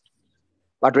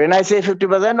 But when I say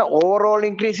 50%, overall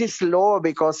increase is low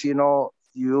because,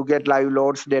 you get live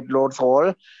loads, dead loads,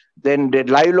 all. Then the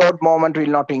live load moment will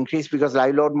not increase because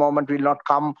live load moment will not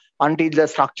come until the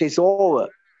structure is over.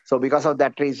 So because of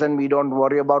that reason, we don't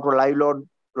worry about live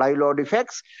load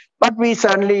effects, but we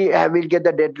certainly will get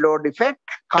the dead load effect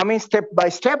coming step by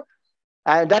step.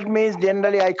 And that means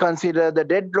generally I consider the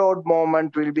dead load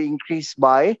moment will be increased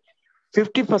by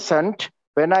 50%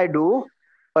 when I do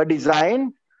a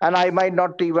design, and I might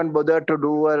not even bother to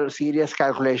do a serious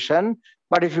calculation.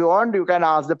 But if you want, you can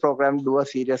ask the program to do a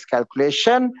serious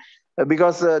calculation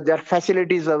because there are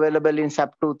facilities available in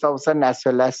SAP 2000 as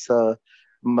well as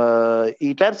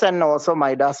ETABS, and also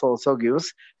MIDAS also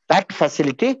gives that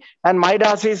facility. And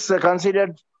MIDAS is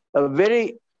considered a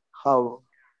very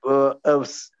a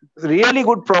really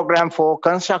good program for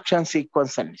construction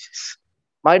sequence analysis.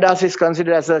 MIDAS is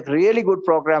considered as a really good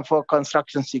program for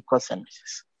construction sequence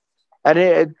analysis.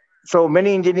 And so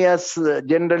many engineers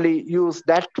generally use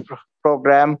that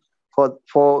program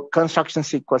for construction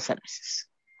sequence analysis.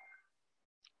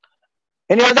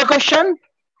 Any other question?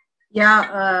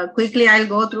 Yeah, quickly I'll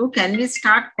go through. Can we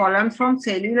start column from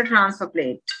cellular transfer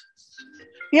plate?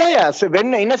 Yeah. So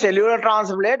when in a cellular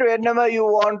transfer plate, whenever you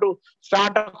want to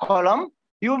start a column,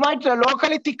 you might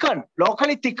locally thicken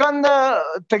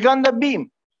the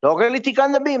beam. Locally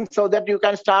thicken the beam so that you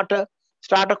can start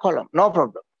a column. No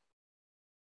problem.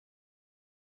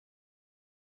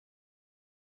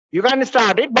 You can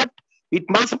start it, but it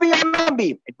must be on a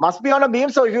beam. It must be on a beam.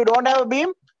 So if you don't have a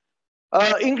beam,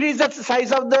 increase the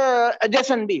size of the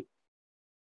adjacent beam.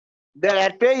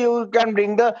 That way you can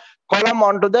bring the column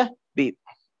onto the beam.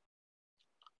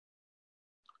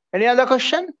 Any other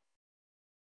question?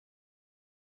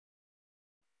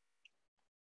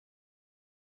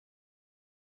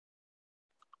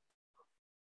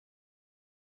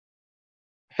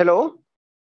 Hello?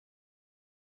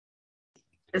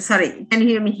 Sorry, can you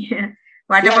hear me?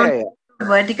 What about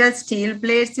vertical steel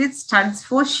plates with studs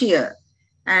for shear?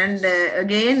 And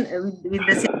again, with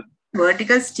the same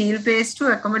vertical steel plates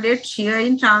to accommodate shear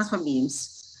in transfer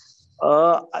beams.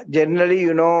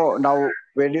 Generally, now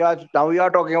we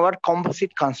are talking about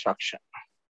composite construction.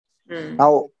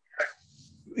 Now,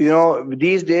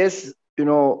 these days,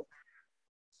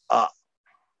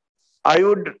 I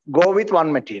would go with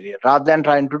one material rather than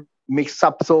trying to mix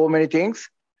up so many things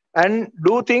and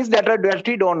do things that are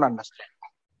directly don't understand.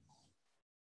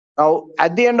 Now,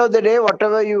 at the end of the day,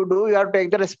 whatever you do, you have to take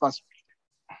the responsibility.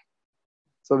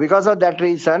 So because of that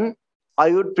reason,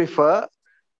 I would prefer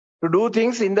to do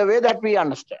things in the way that we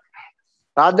understand,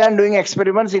 rather than doing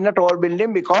experiments in a tall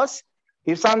building, because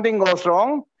if something goes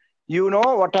wrong,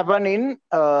 what happened in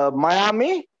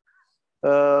Miami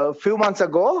a few months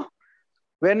ago,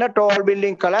 when a tall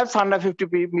building collapsed, 150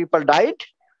 people died.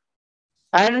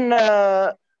 And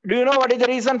do you know what is the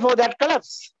reason for that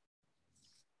collapse?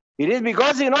 It is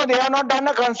because, they have not done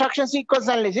a construction sequence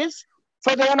analysis.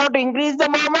 So they have not increased the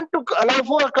moment to allow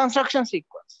for a construction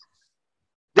sequence.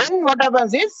 Then what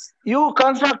happens is, you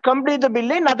complete the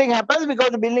building, nothing happens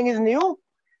because the building is new.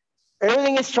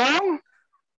 Everything is strong.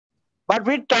 But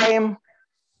with time,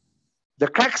 the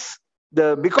cracks,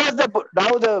 because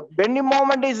now the bending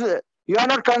moment is, you are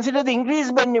not considered the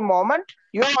increased bending moment,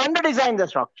 you have under-designed the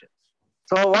structure.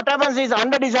 So what happens is,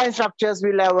 under-designed structures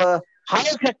will have a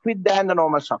higher crack width than the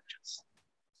normal structures.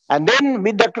 And then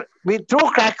through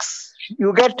cracks,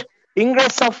 you get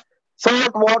ingress of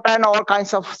salt, water, and all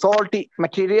kinds of salty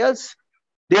materials.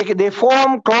 They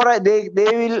form chloride, they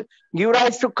will give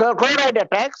rise to chloride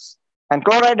attacks, and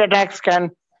chloride attacks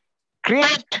can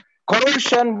create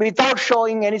corrosion without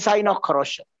showing any sign of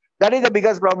corrosion. That is the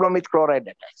biggest problem with chloride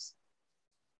attacks.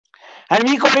 And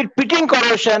we call it pitting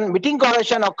corrosion. Pitting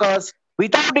corrosion occurs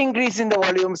without increase in the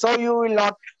volume, so you will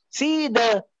not see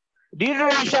the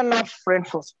deterioration of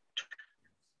reinforcement.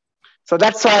 So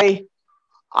that's why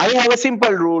I have a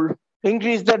simple rule.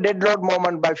 increase the dead load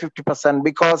moment by 50%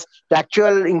 because the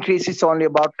actual increase is only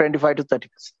about 25 to 30%.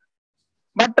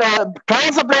 But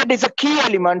transfer plate is a key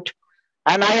element,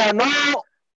 and I have no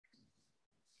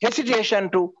hesitation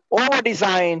to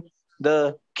over-design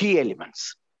the key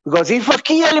elements. Because if a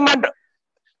key element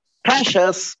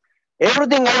crashes,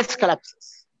 everything else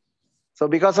collapses. So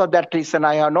because of that reason,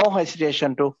 I have no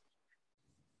hesitation to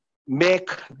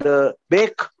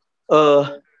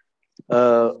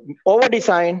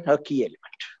over-design a key element.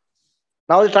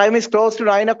 Now the time is close to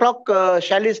 9 o'clock.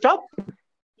 Shall we stop?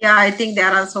 Yeah, I think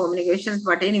there are so many questions,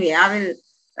 but anyway, I will.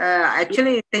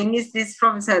 Actually, the thing is, this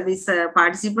professor, these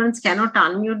participants cannot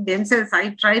unmute themselves. I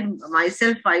tried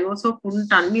myself. I also couldn't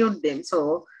unmute them.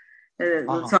 So,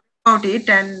 sorry about it.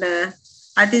 And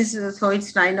I think so.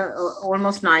 It's 9,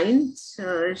 almost 9.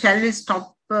 Shall we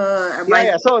stop?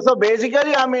 So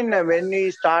basically, I mean, when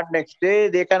we start next day,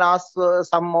 they can ask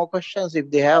some more questions if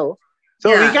they have. So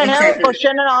we can have a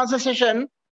question and answer session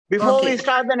before we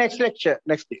start the next lecture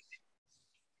next day.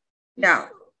 Yeah.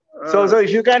 So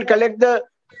if you can collect the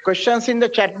questions in the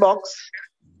chat box,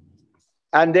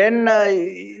 and then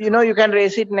you can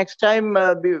raise it next time.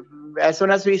 As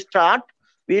soon as we start,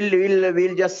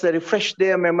 we'll just refresh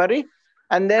their memory,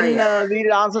 and then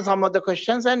we'll answer some of the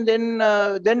questions, and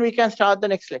then we can start the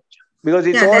next lecture. Because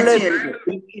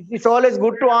it's always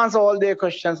good to answer all their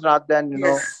questions rather than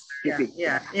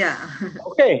Yeah.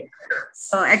 Okay.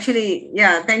 So actually,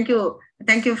 thank you,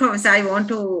 Professor. I want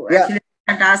to actually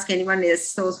not ask anyone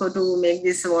else also to make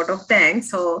this vote of thanks.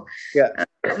 So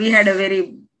we had a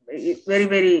very,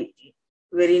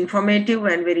 very informative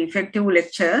and very effective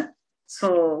lecture.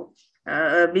 So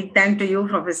a big thank to you,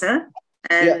 Professor.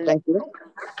 And thank you.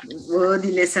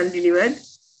 Worthy lesson delivered.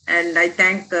 And I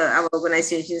thank our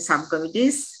organization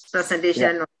subcommittees,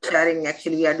 presentation and sharing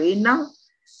actually we are doing now.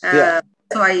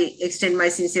 So I extend my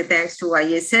sincere thanks to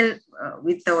ISL.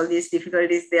 With all these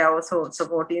difficulties, they are also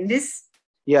supporting this.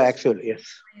 Yeah, actually, yes.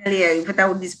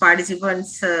 Without these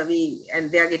participants, they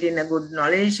are getting a good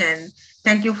knowledge. And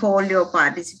thank you for all your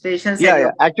participations.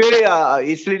 Actually,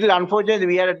 it's a little unfortunate.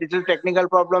 We had a little technical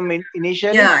problem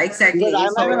initially. Yeah, exactly.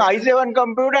 Because I'm having i7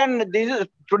 computer, and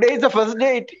today is the first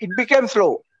day it became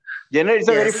slow. Generally, it's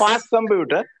a very fast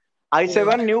computer.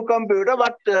 i7 new computer,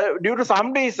 but due to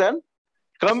some reason,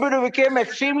 computer became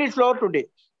extremely slow today.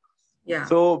 Yeah.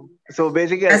 So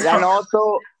basically,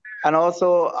 and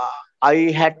also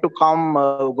I had to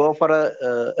go for a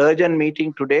urgent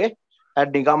meeting today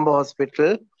at Negombo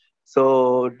Hospital.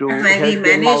 So to help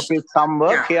them out with some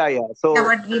work.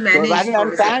 But we managed.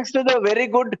 And thanks to the very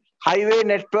good highway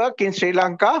network in Sri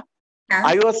Lanka,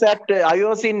 I was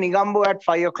in Negombo at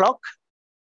 5 o'clock,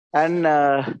 and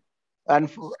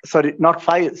sorry, not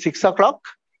 5, 6 o'clock.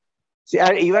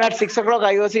 Even at 6 o'clock,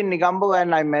 I was in Negombo,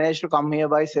 and I managed to come here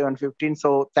by 7:15.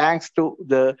 So thanks to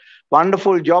the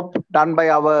wonderful job done by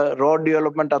our Road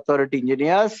Development Authority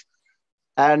engineers.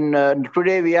 And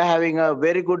today we are having a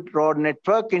very good road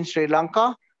network in Sri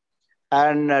Lanka.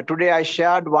 And today I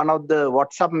shared one of the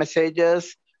WhatsApp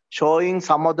messages showing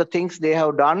some of the things they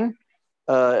have done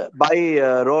by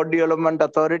Road Development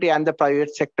Authority and the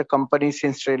private sector companies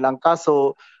in Sri Lanka.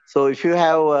 So if you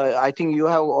have, I think you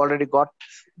have already got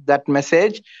that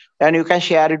message, and you can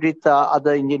share it with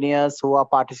other engineers who are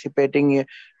participating.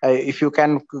 If you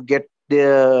can get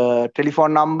their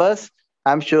telephone numbers,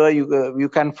 I'm sure you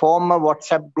can form a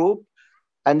WhatsApp group,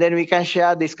 and then we can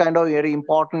share this kind of very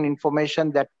important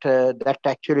information that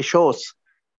actually shows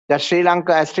that Sri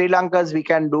Lanka, as Sri Lankans, we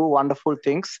can do wonderful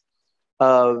things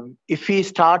if we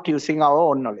start using our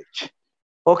own knowledge.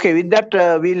 Okay, with that,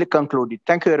 we'll conclude it.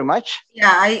 Thank you very much.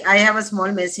 Yeah, I have a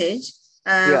small message.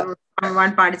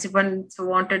 One participant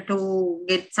wanted to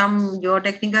get some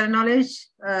geotechnical knowledge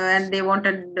and they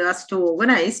wanted us to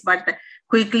organize, but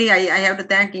quickly I have to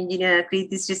thank Engineer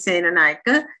Kriti Srisena.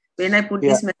 When I put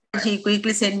this message, he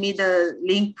quickly sent me the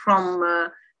link from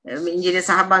Engineer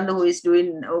Sahabandhu, who is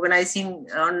organizing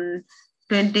on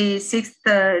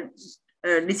 26th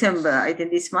December, I think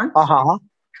this month.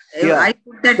 I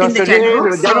put that in the chat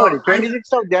box. January,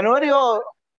 26th of January or?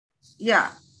 Yeah.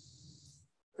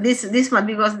 This month,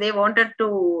 because they wanted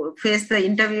to face the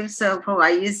interviews for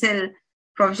ISL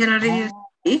professional reviews.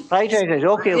 Right.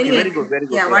 Okay, very good.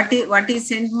 Yeah, what he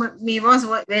sent me was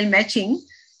well matching.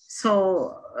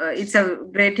 So it's a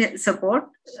great support.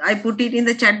 I put it in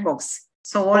the chat box.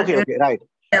 So right. I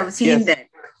have seen that.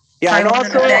 Yeah,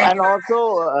 so and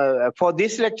also for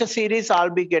this lecture series, I'll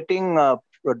be getting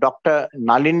Dr.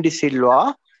 Nalindi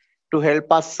Silva to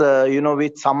help us,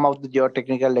 with some of the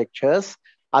geotechnical lectures.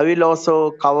 I will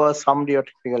also cover some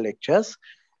geotechnical lectures.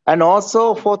 And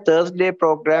also for Thursday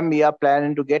program, we are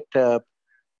planning to get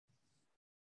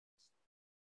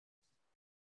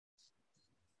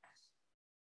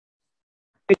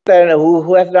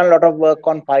who has done a lot of work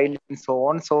on pilots and so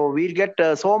on. So we'll get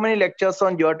so many lectures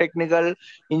on geotechnical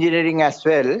engineering as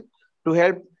well to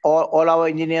help all our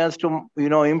engineers to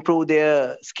improve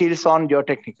their skills on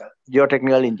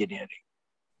geotechnical engineering.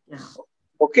 Yeah.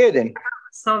 Okay then.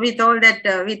 So with all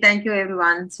that, we thank you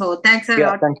everyone. So thanks a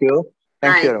lot. Thank you.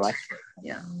 Thank you very much.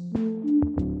 Yeah.